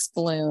lilacs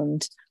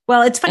bloomed.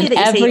 Well, it's funny that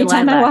you say every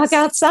time I walk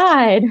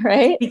outside,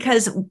 right?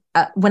 Because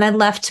when I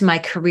left my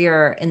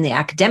career in the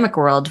academic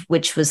world,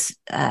 which was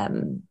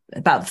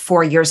about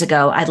 4 years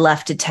ago, I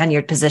left a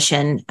tenured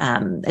position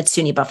at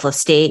SUNY Buffalo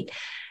State,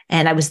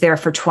 and I was there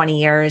for 20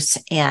 years,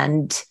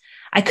 and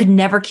I could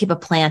never keep a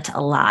plant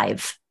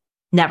alive.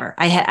 Never.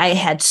 I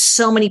had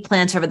so many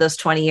plants over those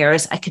 20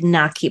 years. I could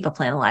not keep a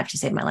plant alive to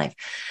save my life.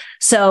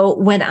 So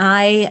when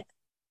I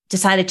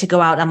decided to go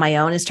out on my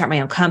own and start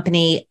my own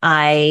company,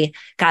 I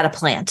got a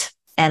plant.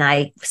 And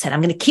I said,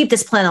 I'm going to keep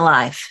this plant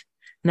alive.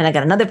 And then I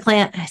got another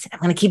plant. And I said, I'm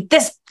going to keep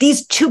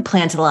these 2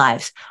 plants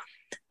alive.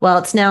 Well,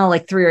 it's now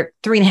like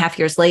 3.5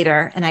 years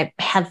later, and I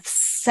have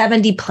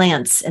 70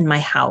 plants in my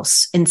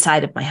house,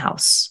 inside of my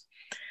house.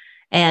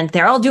 And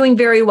they're all doing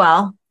very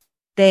well.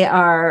 They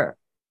are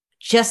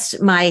just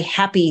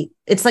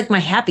it's like my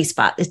happy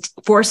spot. It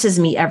forces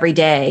me every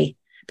day,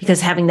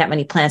 because having that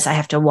many plants, I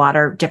have to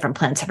water different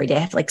plants every day. I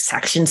have like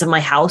sections of my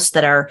house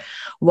that are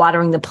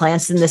watering the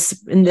plants in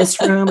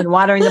this room and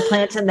watering the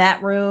plants in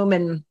that room.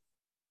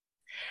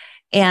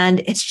 And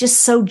it's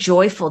just so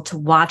joyful to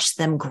watch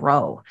them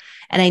grow.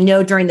 And I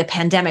know during the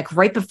pandemic,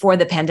 right before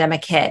the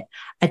pandemic hit,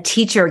 a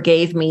teacher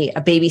gave me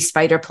a baby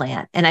spider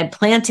plant, and I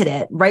planted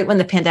it right when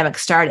the pandemic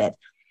started.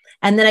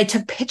 And then I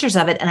took pictures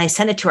of it and I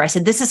sent it to her. I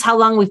said, this is how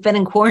long we've been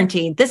in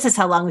quarantine. This is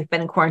how long we've been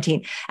in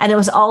quarantine. And it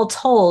was all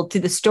told through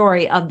the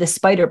story of the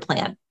spider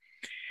plant.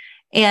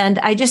 And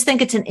I just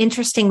think it's an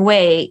interesting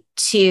way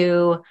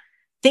to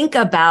think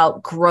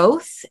about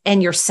growth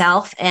and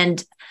yourself.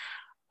 And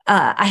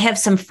I have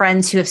some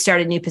friends who have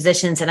started new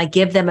positions, and I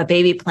give them a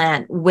baby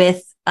plant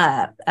with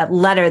a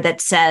letter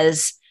that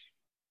says,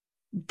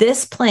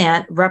 this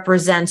plant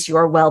represents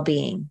your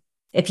well-being.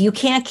 If you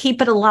can't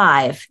keep it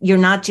alive, you're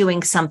not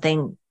doing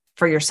something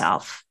for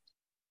yourself.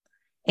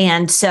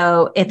 And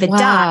so if it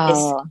dies,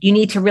 Wow. you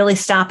need to really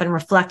stop and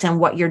reflect on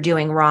what you're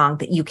doing wrong,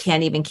 that you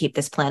can't even keep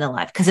this plant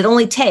alive, because it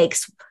only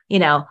takes,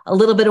 a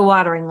little bit of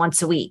watering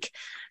once a week.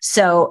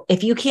 So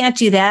if you can't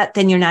do that,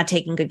 then you're not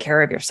taking good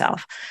care of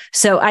yourself.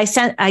 So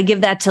I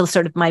give that to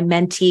sort of my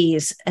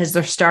mentees as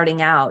they're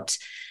starting out,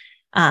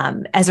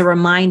 as a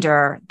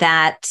reminder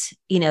that,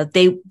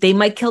 they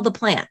might kill the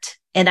plant.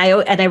 And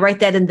I write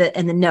that in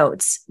the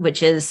notes,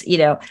 which is,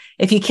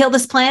 if you kill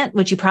this plant,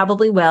 which you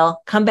probably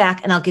will, come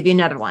back and I'll give you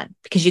another one,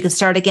 because you can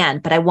start again.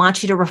 But I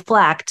want you to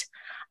reflect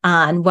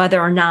on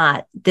whether or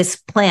not this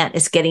plant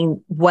is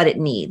getting what it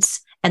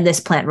needs, and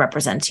this plant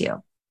represents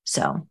you.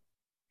 So.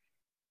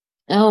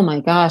 Oh my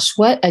gosh,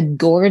 what a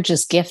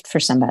gorgeous gift for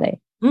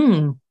somebody.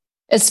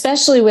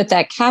 Especially with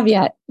that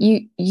caveat,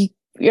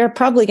 you're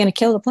probably going to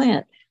kill the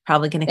plant.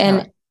 Probably going to kill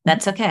it.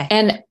 That's okay.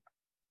 And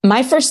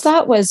my first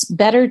thought was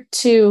better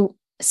to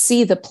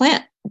see the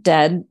plant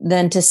dead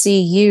than to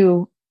see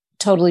you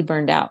totally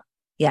burned out.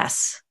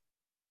 Yes.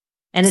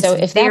 And it's so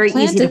if very that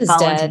plant easy to is fall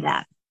dead, into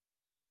that.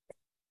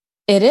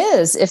 It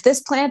is. If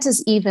this plant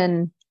is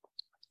even,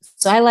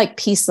 so I like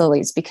peace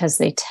lilies because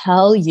they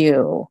tell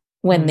you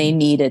when they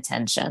need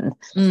attention.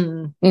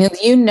 Within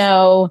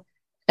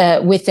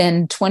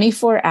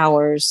 24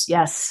 hours,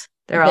 yes,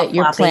 they're all that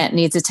your plant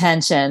needs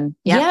attention.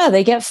 Yep. Yeah,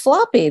 they get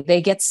floppy.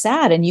 They get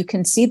sad. And you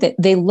can see that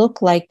they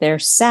look like they're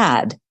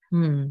sad.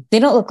 They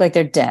don't look like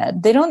they're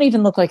dead. They don't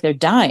even look like they're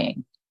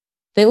dying.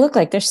 They look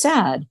like they're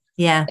sad.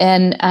 Yeah.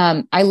 And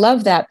I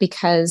love that,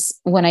 because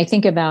when I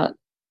think about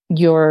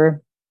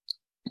your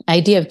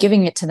idea of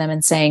giving it to them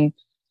and saying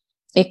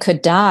it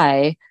could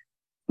die,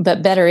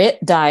 but better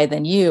it die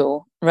than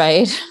you,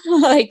 right?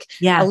 Like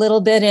a little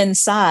bit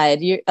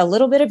inside, a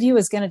little bit of you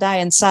is going to die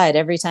inside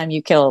every time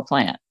you kill a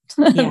plant.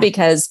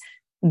 Because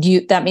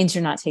that means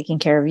you're not taking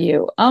care of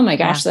you. Oh my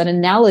gosh, that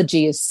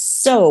analogy is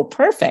so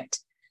perfect.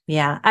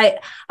 Yeah.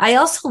 I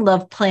also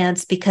love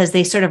plants because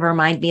they sort of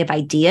remind me of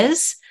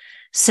ideas.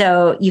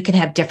 So you can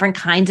have different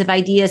kinds of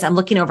ideas. I'm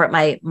looking over at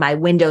my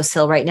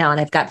windowsill right now,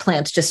 and I've got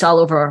plants just all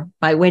over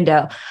my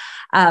window.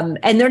 And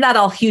they're not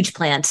all huge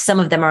plants. Some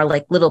of them are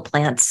like little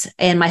plants.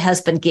 And my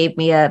husband gave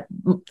me a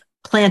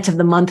plant of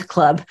the month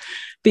club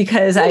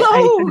because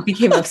I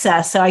became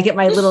obsessed. So I get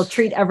my little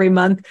treat every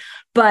month.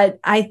 But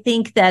I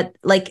think that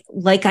like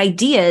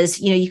ideas,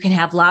 you can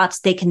have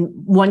lots.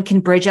 One can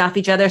bridge off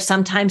each other.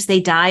 Sometimes they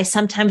die.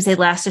 Sometimes they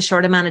last a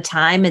short amount of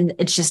time, and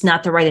it's just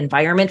not the right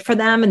environment for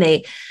them. And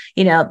they,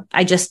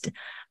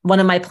 one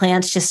of my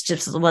plants just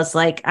was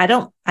like, I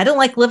don't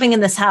like living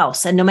in this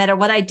house. And no matter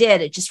what I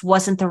did, it just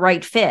wasn't the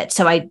right fit.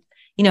 So I,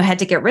 had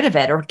to get rid of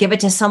it or give it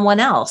to someone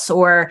else.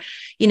 Or,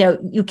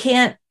 you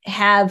can't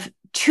have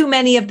too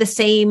many of the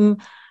same,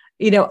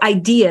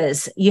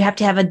 ideas. You have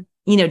to have a,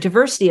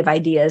 diversity of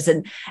ideas.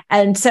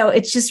 And so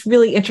it's just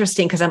really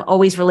interesting because I'm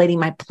always relating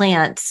my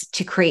plants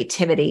to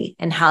creativity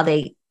and how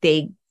they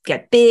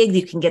get big.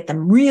 You can get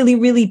them really,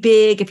 really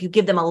big. If you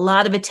give them a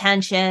lot of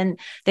attention,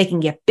 they can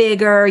get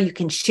bigger. You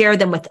can share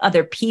them with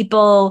other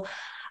people,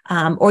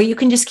 or you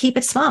can just keep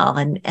it small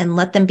and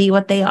let them be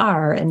what they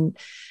are. And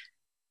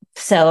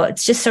so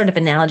it's just sort of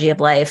analogy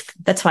of life.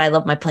 That's why I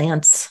love my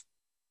plants.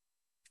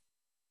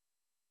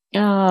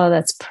 Oh,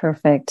 that's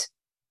perfect.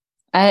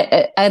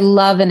 I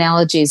love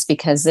analogies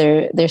because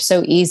they're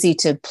so easy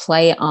to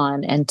play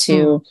on and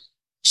to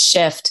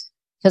shift.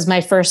 Because my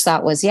first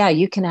thought was,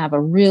 you can have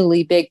a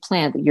really big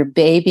plant that you're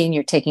babying,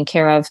 you're taking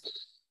care of.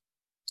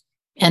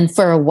 And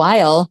for a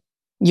while,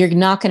 you're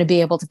not going to be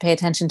able to pay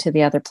attention to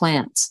the other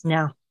plants.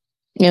 No.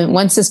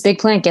 Once this big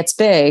plant gets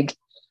big,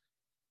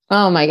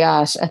 oh my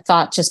gosh, a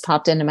thought just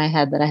popped into my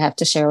head that I have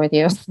to share with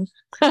you.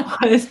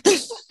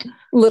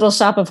 Little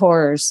Shop of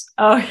Horrors.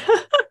 Oh,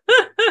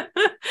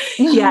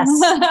 yes.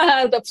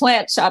 The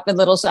plant shop and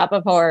Little Shop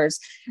of Horrors,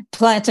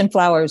 plant and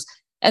flowers.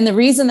 And the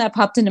reason that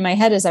popped into my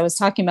head is I was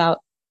talking about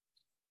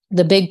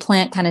the big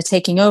plant kind of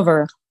taking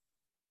over,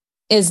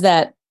 is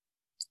that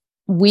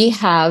we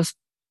have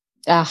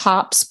a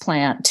hops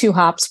plant, 2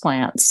 hops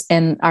plants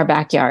in our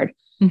backyard.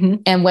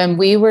 And when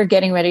we were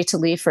getting ready to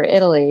leave for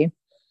Italy,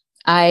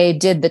 I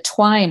did the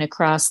twine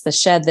across the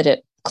shed that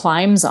it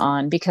climbs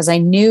on, because I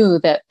knew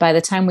that by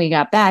the time we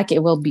got back,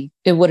 it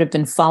would have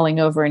been falling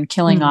over and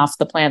killing off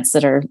the plants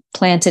that are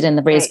planted in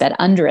the raised bed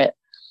under it,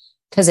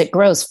 because it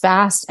grows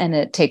fast and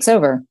it takes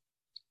over.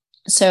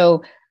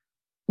 So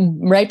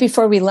right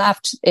before we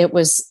left,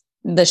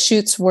 the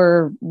shoots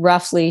were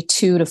roughly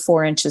 2 to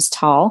 4 inches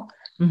tall.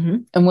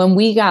 And when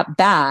we got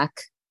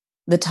back,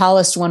 the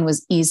tallest one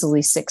was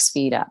easily 6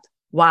 feet up.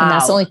 Wow. And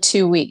that's only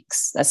 2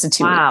 weeks. That's the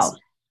 2 weeks.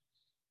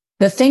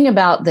 The thing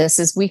about this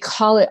is we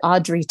call it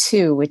Audrey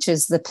 2, which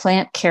is the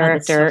plant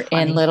character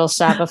in Little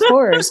Shop of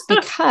Horrors,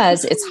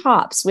 because it's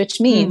hops, which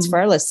means for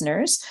our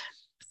listeners,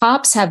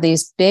 hops have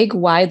these big,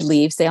 wide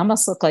leaves. They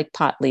almost look like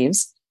pot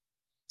leaves,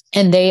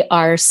 and they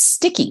are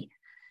sticky.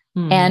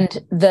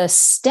 And the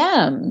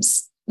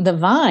stems, the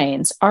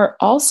vines, are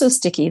also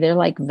sticky. They're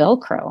like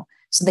Velcro.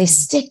 So they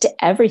stick to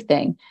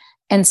everything.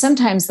 And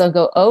sometimes they'll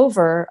go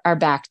over our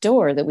back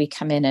door that we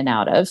come in and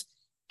out of,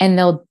 and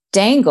they'll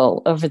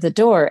dangle over the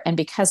door. And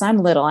because I'm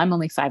little, I'm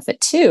only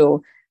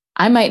 5'2",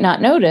 I might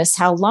not notice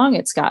how long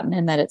it's gotten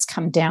and that it's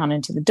come down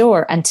into the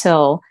door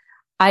until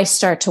I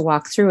start to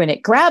walk through and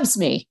it grabs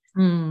me.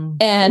 And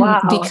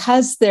Wow.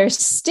 because they're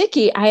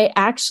sticky,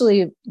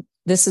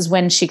 this is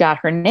when she got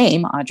her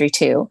name, Audrey,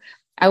 too.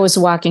 I was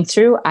walking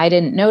through, I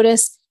didn't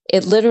notice.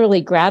 It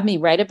literally grabbed me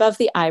right above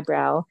the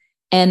eyebrow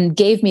and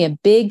gave me a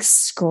big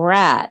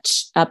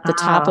scratch up the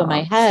top of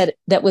my head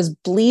that was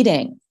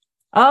bleeding.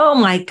 Oh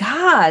my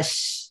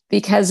gosh.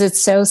 Because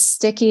it's so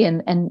sticky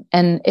and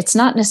it's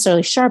not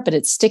necessarily sharp, but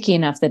it's sticky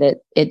enough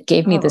that it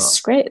gave me this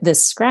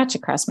scratch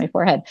across my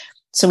forehead.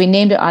 So we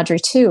named it Audrey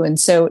too. And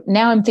so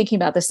now I'm thinking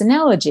about this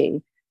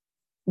analogy.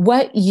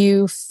 What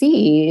you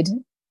feed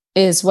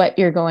is what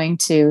you're going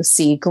to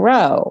see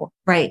grow.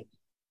 Right.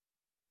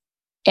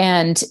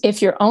 And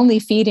if you're only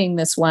feeding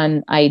this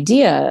one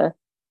idea,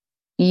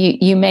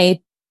 you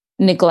may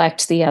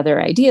neglect the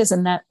other ideas,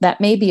 and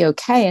that may be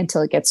okay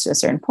until it gets to a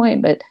certain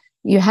point. But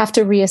you have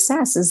to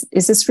reassess,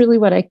 is this really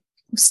what I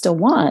still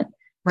want?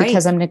 Right.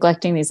 Because I'm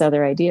neglecting these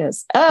other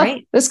ideas.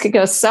 This could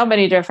go so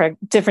many different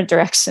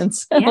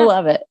directions. Yeah. I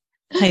love it.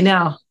 I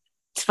know.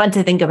 It's fun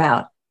to think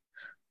about.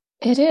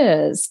 It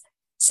is.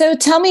 So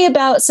tell me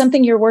about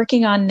something you're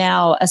working on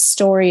now, a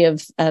story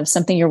of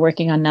something you're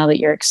working on now that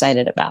you're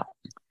excited about.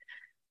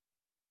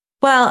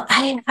 Well,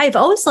 I've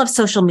always loved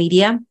social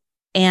media,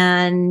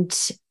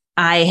 and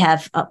I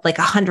have like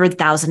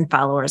 100,000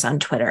 followers on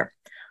Twitter.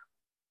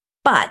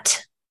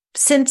 But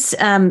since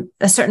a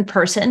certain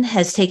person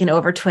has taken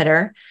over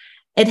Twitter,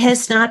 it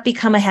has not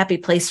become a happy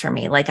place for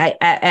me. Like I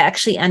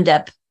actually end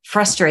up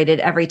frustrated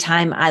every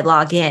time I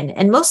log in,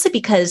 and mostly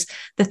because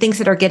the things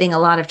that are getting a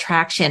lot of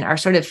traction are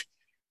sort of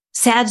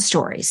sad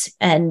stories.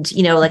 And,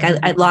 like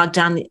I logged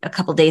on a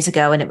couple of days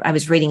ago and I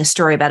was reading a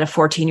story about a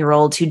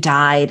 14-year-old who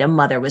died. A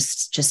mother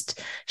was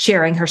just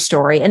sharing her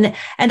story. And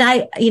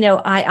I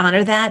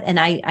honor that. And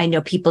I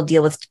know people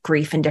deal with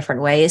grief in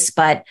different ways,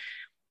 but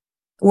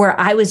where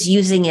I was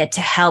using it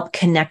to help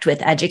connect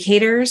with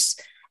educators,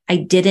 I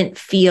didn't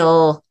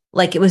feel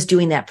like it was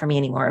doing that for me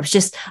anymore. It was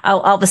just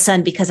all of a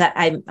sudden, because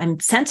I'm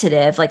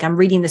sensitive, like I'm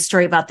reading the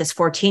story about this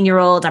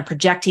 14-year-old, I'm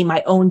projecting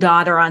my own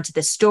daughter onto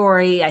the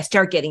story. I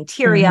start getting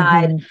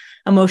teary-eyed,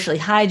 emotionally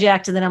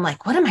hijacked. And then I'm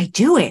like, what am I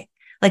doing?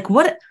 Like,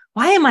 why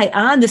am I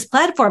on this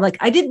platform? Like,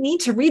 I didn't need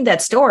to read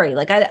that story.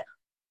 Like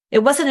it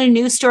wasn't a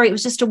news story. It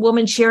was just a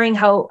woman sharing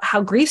how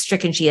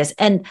grief-stricken she is.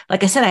 And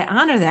like I said, I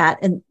honor that.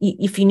 And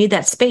if you need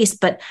that space,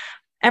 but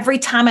every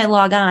time I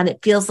log on,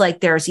 it feels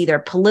like there's either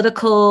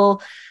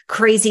political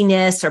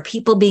craziness or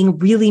people being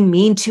really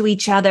mean to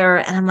each other.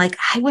 And I'm like,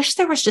 I wish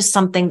there was just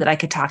something that I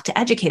could talk to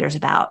educators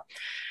about.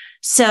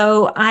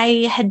 So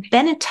I had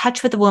been in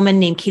touch with a woman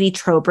named Katie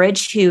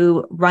Trowbridge,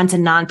 who runs a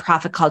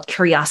nonprofit called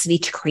Curiosity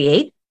to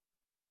Create.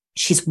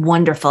 She's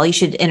wonderful. You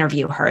should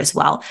interview her as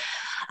well.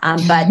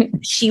 But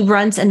she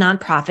runs a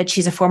nonprofit.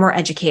 She's a former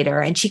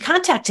educator. And she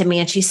contacted me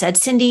and she said,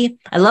 Cindy,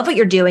 I love what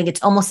you're doing.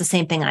 It's almost the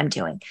same thing I'm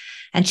doing.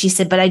 And she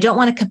said, but I don't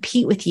want to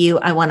compete with you.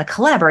 I want to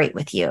collaborate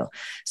with you.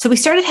 So we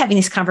started having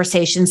these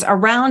conversations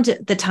around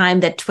the time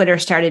that Twitter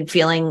started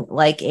feeling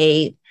like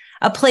a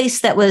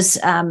place that was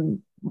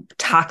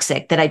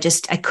toxic, that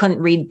I couldn't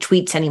read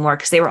tweets anymore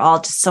because they were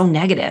all just so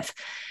negative.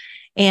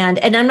 And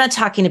I'm not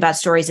talking about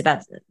stories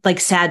about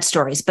like sad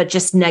stories, but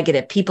just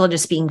negative. People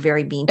just being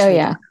very mean to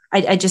me.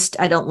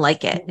 I don't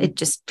like it. It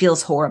just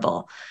feels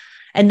horrible.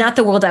 And not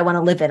the world I want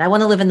to live in. I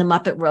want to live in the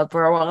Muppet world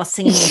where we're all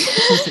singing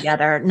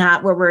together,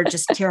 not where we're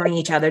just tearing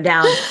each other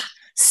down.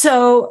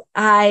 So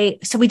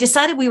we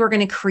decided we were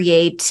going to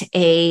create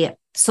a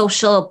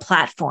social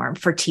platform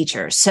for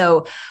teachers.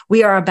 So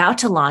we are about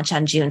to launch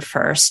on June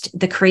 1st,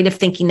 the Creative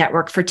Thinking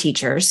Network for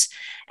Teachers.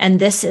 And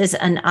this is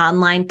an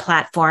online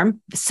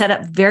platform set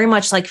up very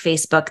much like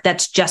Facebook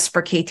that's just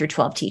for K through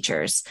 12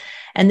 teachers.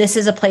 And this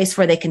is a place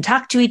where they can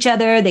talk to each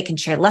other. They can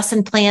share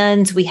lesson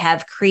plans. We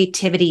have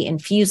creativity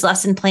infused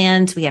lesson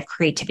plans. We have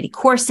creativity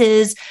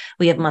courses.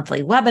 We have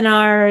monthly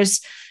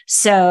webinars.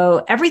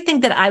 So everything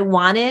that I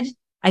wanted,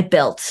 I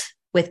built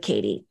with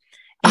Katie.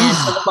 And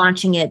we're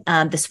launching it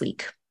this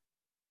week.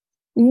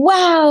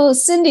 Wow,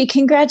 Cindy,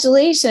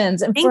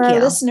 congratulations. And Thank for our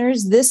you.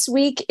 listeners, this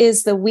week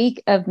is the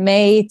week of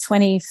May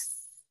 25th.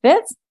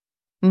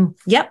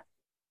 Yep.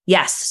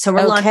 Yes. So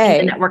we're launching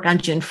the network on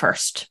June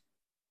 1st.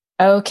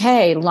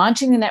 Okay.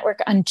 Launching the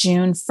network on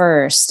June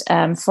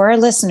 1st. For our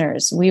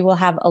listeners, we will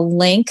have a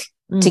link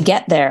to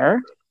get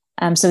there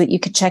so that you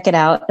can check it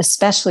out,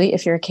 especially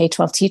if you're a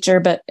K-12 teacher.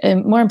 But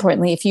more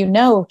importantly, if you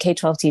know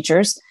K-12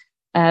 teachers,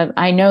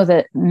 I know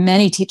that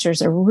many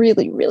teachers are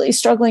really, really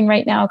struggling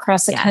right now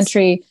across the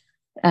country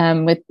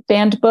with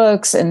banned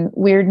books and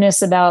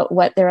weirdness about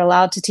what they're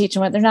allowed to teach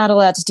and what they're not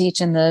allowed to teach,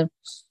 and the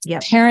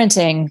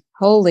parenting.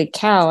 Holy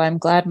cow, I'm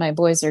glad my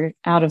boys are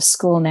out of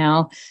school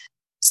now.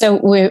 So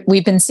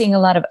we've been seeing a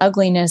lot of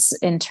ugliness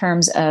in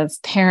terms of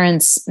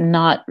parents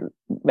not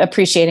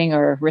appreciating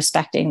or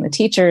respecting the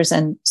teachers.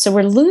 And so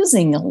we're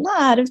losing a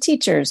lot of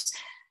teachers.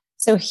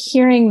 So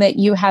hearing that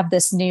you have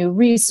this new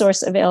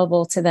resource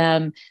available to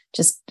them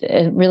just,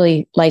 it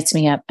really lights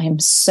me up. I'm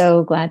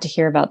so glad to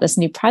hear about this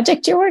new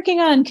project you're working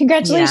on.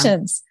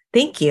 Congratulations.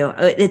 Yeah. Thank you.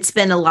 It's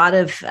been a lot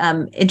of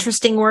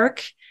interesting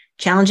work,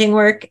 challenging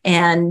work.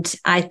 And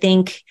I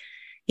think,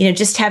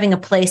 just having a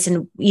place,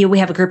 and we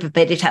have a group of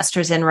beta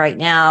testers in right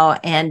now,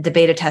 and the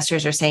beta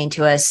testers are saying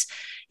to us,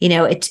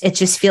 it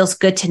just feels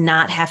good to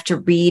not have to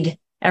read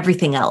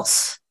everything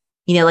else.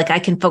 Like I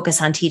can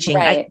focus on teaching.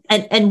 Right.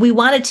 And we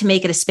wanted to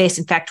make it a space.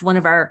 In fact, one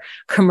of our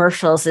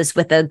commercials is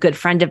with a good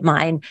friend of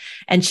mine,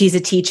 and she's a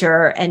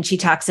teacher, and she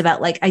talks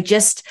about like,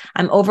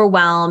 I'm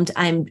overwhelmed,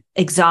 I'm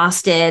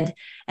exhausted,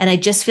 and I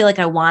just feel like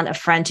I want a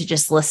friend to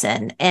just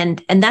listen.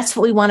 And that's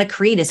what we want to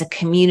create, is a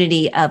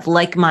community of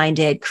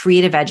like-minded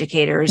creative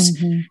educators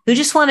who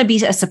just want to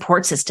be a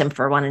support system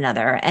for one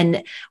another.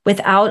 And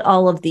without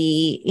all of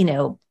the,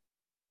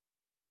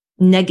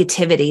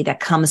 negativity that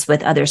comes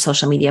with other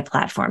social media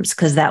platforms,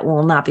 because that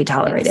will not be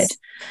tolerated.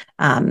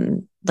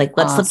 Yes.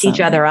 Let's lift each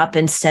other up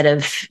instead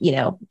of,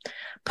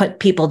 put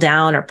people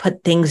down or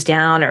put things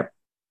down, or,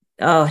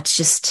 it's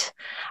just,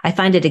 I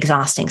find it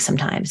exhausting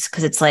sometimes,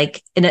 because it's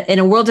like in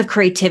a world of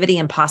creativity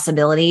and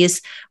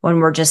possibilities, when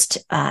we're just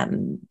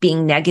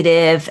being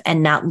negative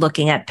and not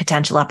looking at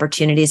potential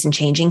opportunities and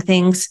changing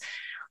things,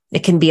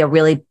 it can be a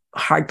really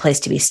hard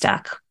place to be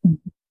stuck.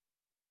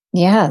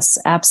 Yes,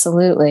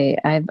 absolutely.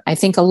 I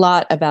think a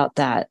lot about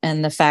that,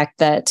 and the fact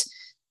that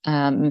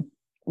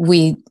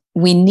we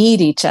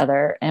need each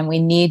other, and we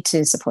need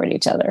to support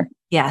each other.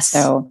 Yes.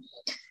 So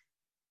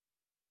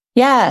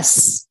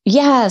yes.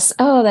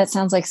 Oh, that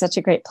sounds like such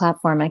a great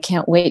platform. I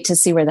can't wait to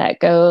see where that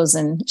goes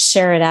and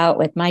share it out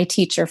with my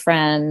teacher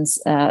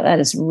friends. That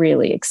is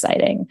really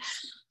exciting.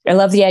 I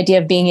love the idea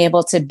of being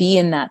able to be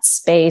in that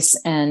space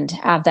and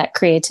have that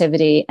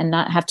creativity and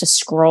not have to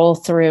scroll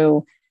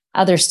through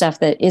other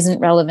stuff that isn't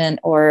relevant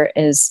or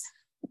is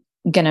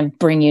going to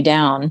bring you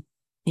down.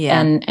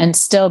 Yeah. And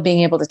still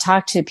being able to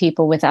talk to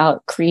people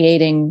without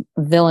creating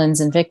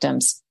villains and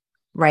victims.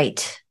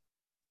 Right.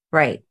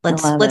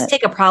 Let's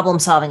take a problem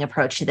solving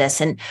approach to this.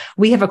 And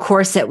we have a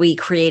course that we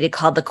created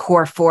called the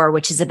Core 4,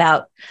 which is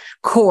about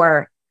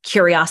core,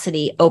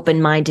 curiosity,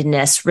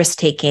 open-mindedness,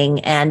 risk-taking,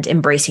 and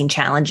embracing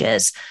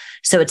challenges.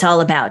 So it's all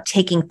about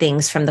taking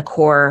things from the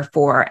Core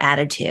 4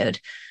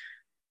 attitude.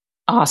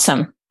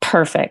 Awesome.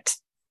 Perfect.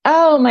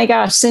 Oh my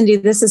gosh, Cindy,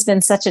 this has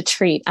been such a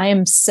treat. I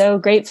am so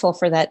grateful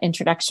for that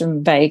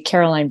introduction by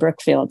Caroline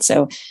Brookfield.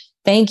 So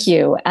thank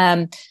you.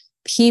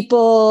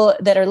 People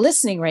that are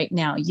listening right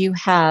now, you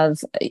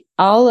have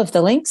all of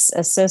the links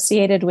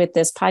associated with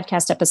this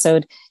podcast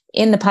episode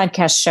in the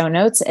podcast show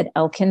notes at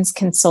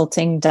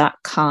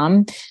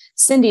elkinsconsulting.com.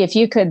 Cindy, if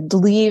you could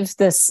leave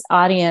this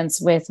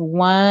audience with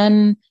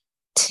one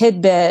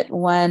tidbit,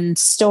 one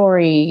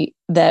story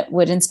that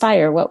would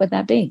inspire, what would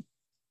that be?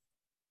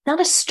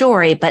 Not a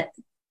story, but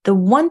the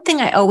one thing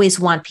I always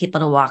want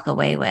people to walk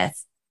away with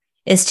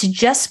is to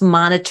just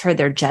monitor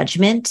their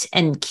judgment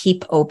and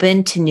keep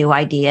open to new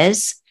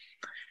ideas.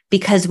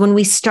 Because when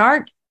we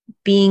start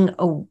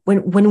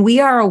when we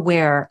are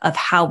aware of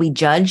how we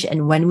judge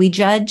and when we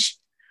judge,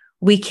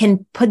 we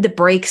can put the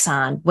brakes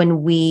on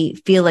when we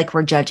feel like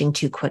we're judging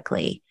too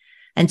quickly.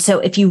 And so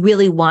if you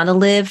really want to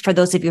live, for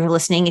those of you who are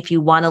listening, if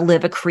you want to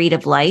live a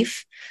creative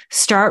life,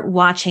 start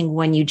watching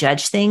when you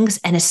judge things,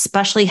 and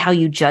especially how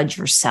you judge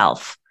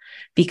yourself.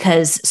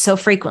 Because so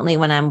frequently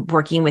when I'm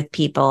working with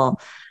people,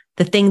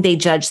 the thing they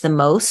judge the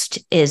most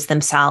is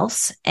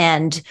themselves.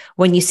 And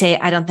when you say,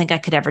 I don't think I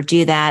could ever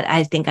do that,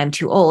 I think I'm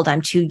too old,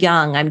 I'm too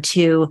young, I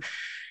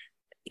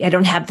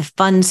don't have the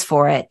funds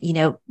for it,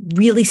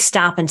 really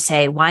stop and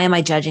say, why am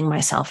I judging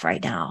myself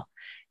right now?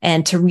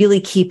 And to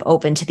really keep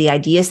open to the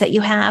ideas that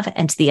you have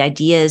and to the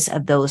ideas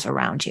of those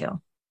around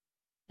you.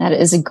 That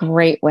is a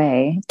great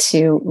way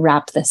to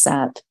wrap this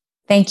up.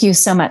 Thank you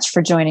so much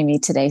for joining me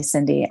today,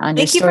 Cindy, on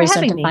Your Stories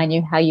Don't Define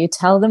You, How You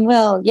Tell Them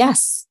Will.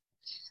 Yes.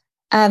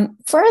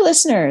 For our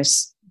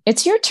listeners,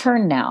 it's your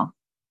turn now.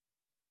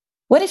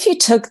 What if you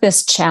took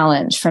this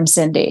challenge from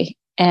Cindy,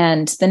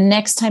 and the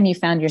next time you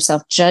found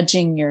yourself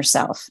judging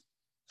yourself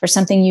for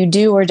something you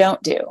do or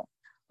don't do,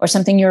 or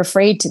something you're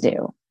afraid to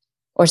do,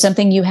 or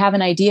something you have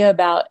an idea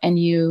about and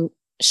you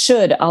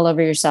should all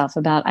over yourself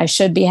about, I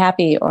should be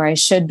happy, or I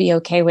should be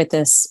okay with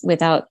this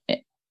without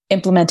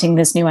implementing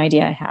this new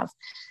idea I have.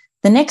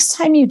 The next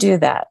time you do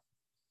that,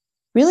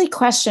 really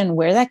question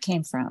where that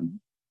came from.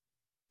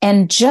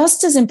 And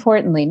just as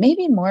importantly,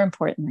 maybe more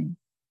importantly,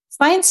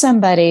 find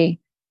somebody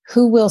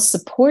who will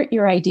support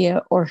your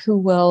idea or who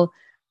will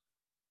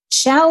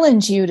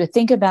challenge you to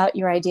think about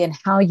your idea and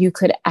how you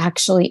could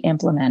actually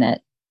implement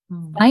it.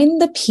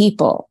 Find the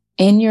people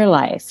in your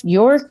life,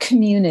 your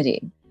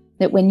community,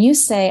 that when you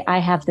say, I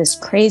have this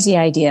crazy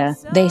idea,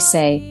 they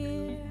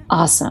say,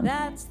 awesome.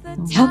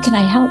 How can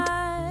I help?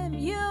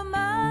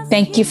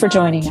 Thank you for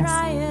joining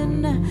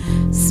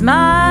us.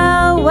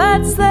 Smile,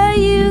 what's the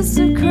use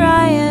of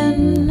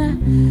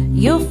crying?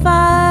 You'll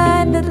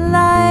find that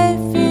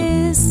life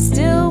is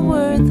still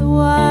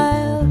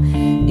worthwhile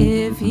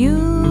if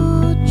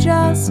you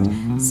just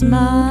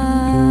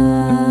smile.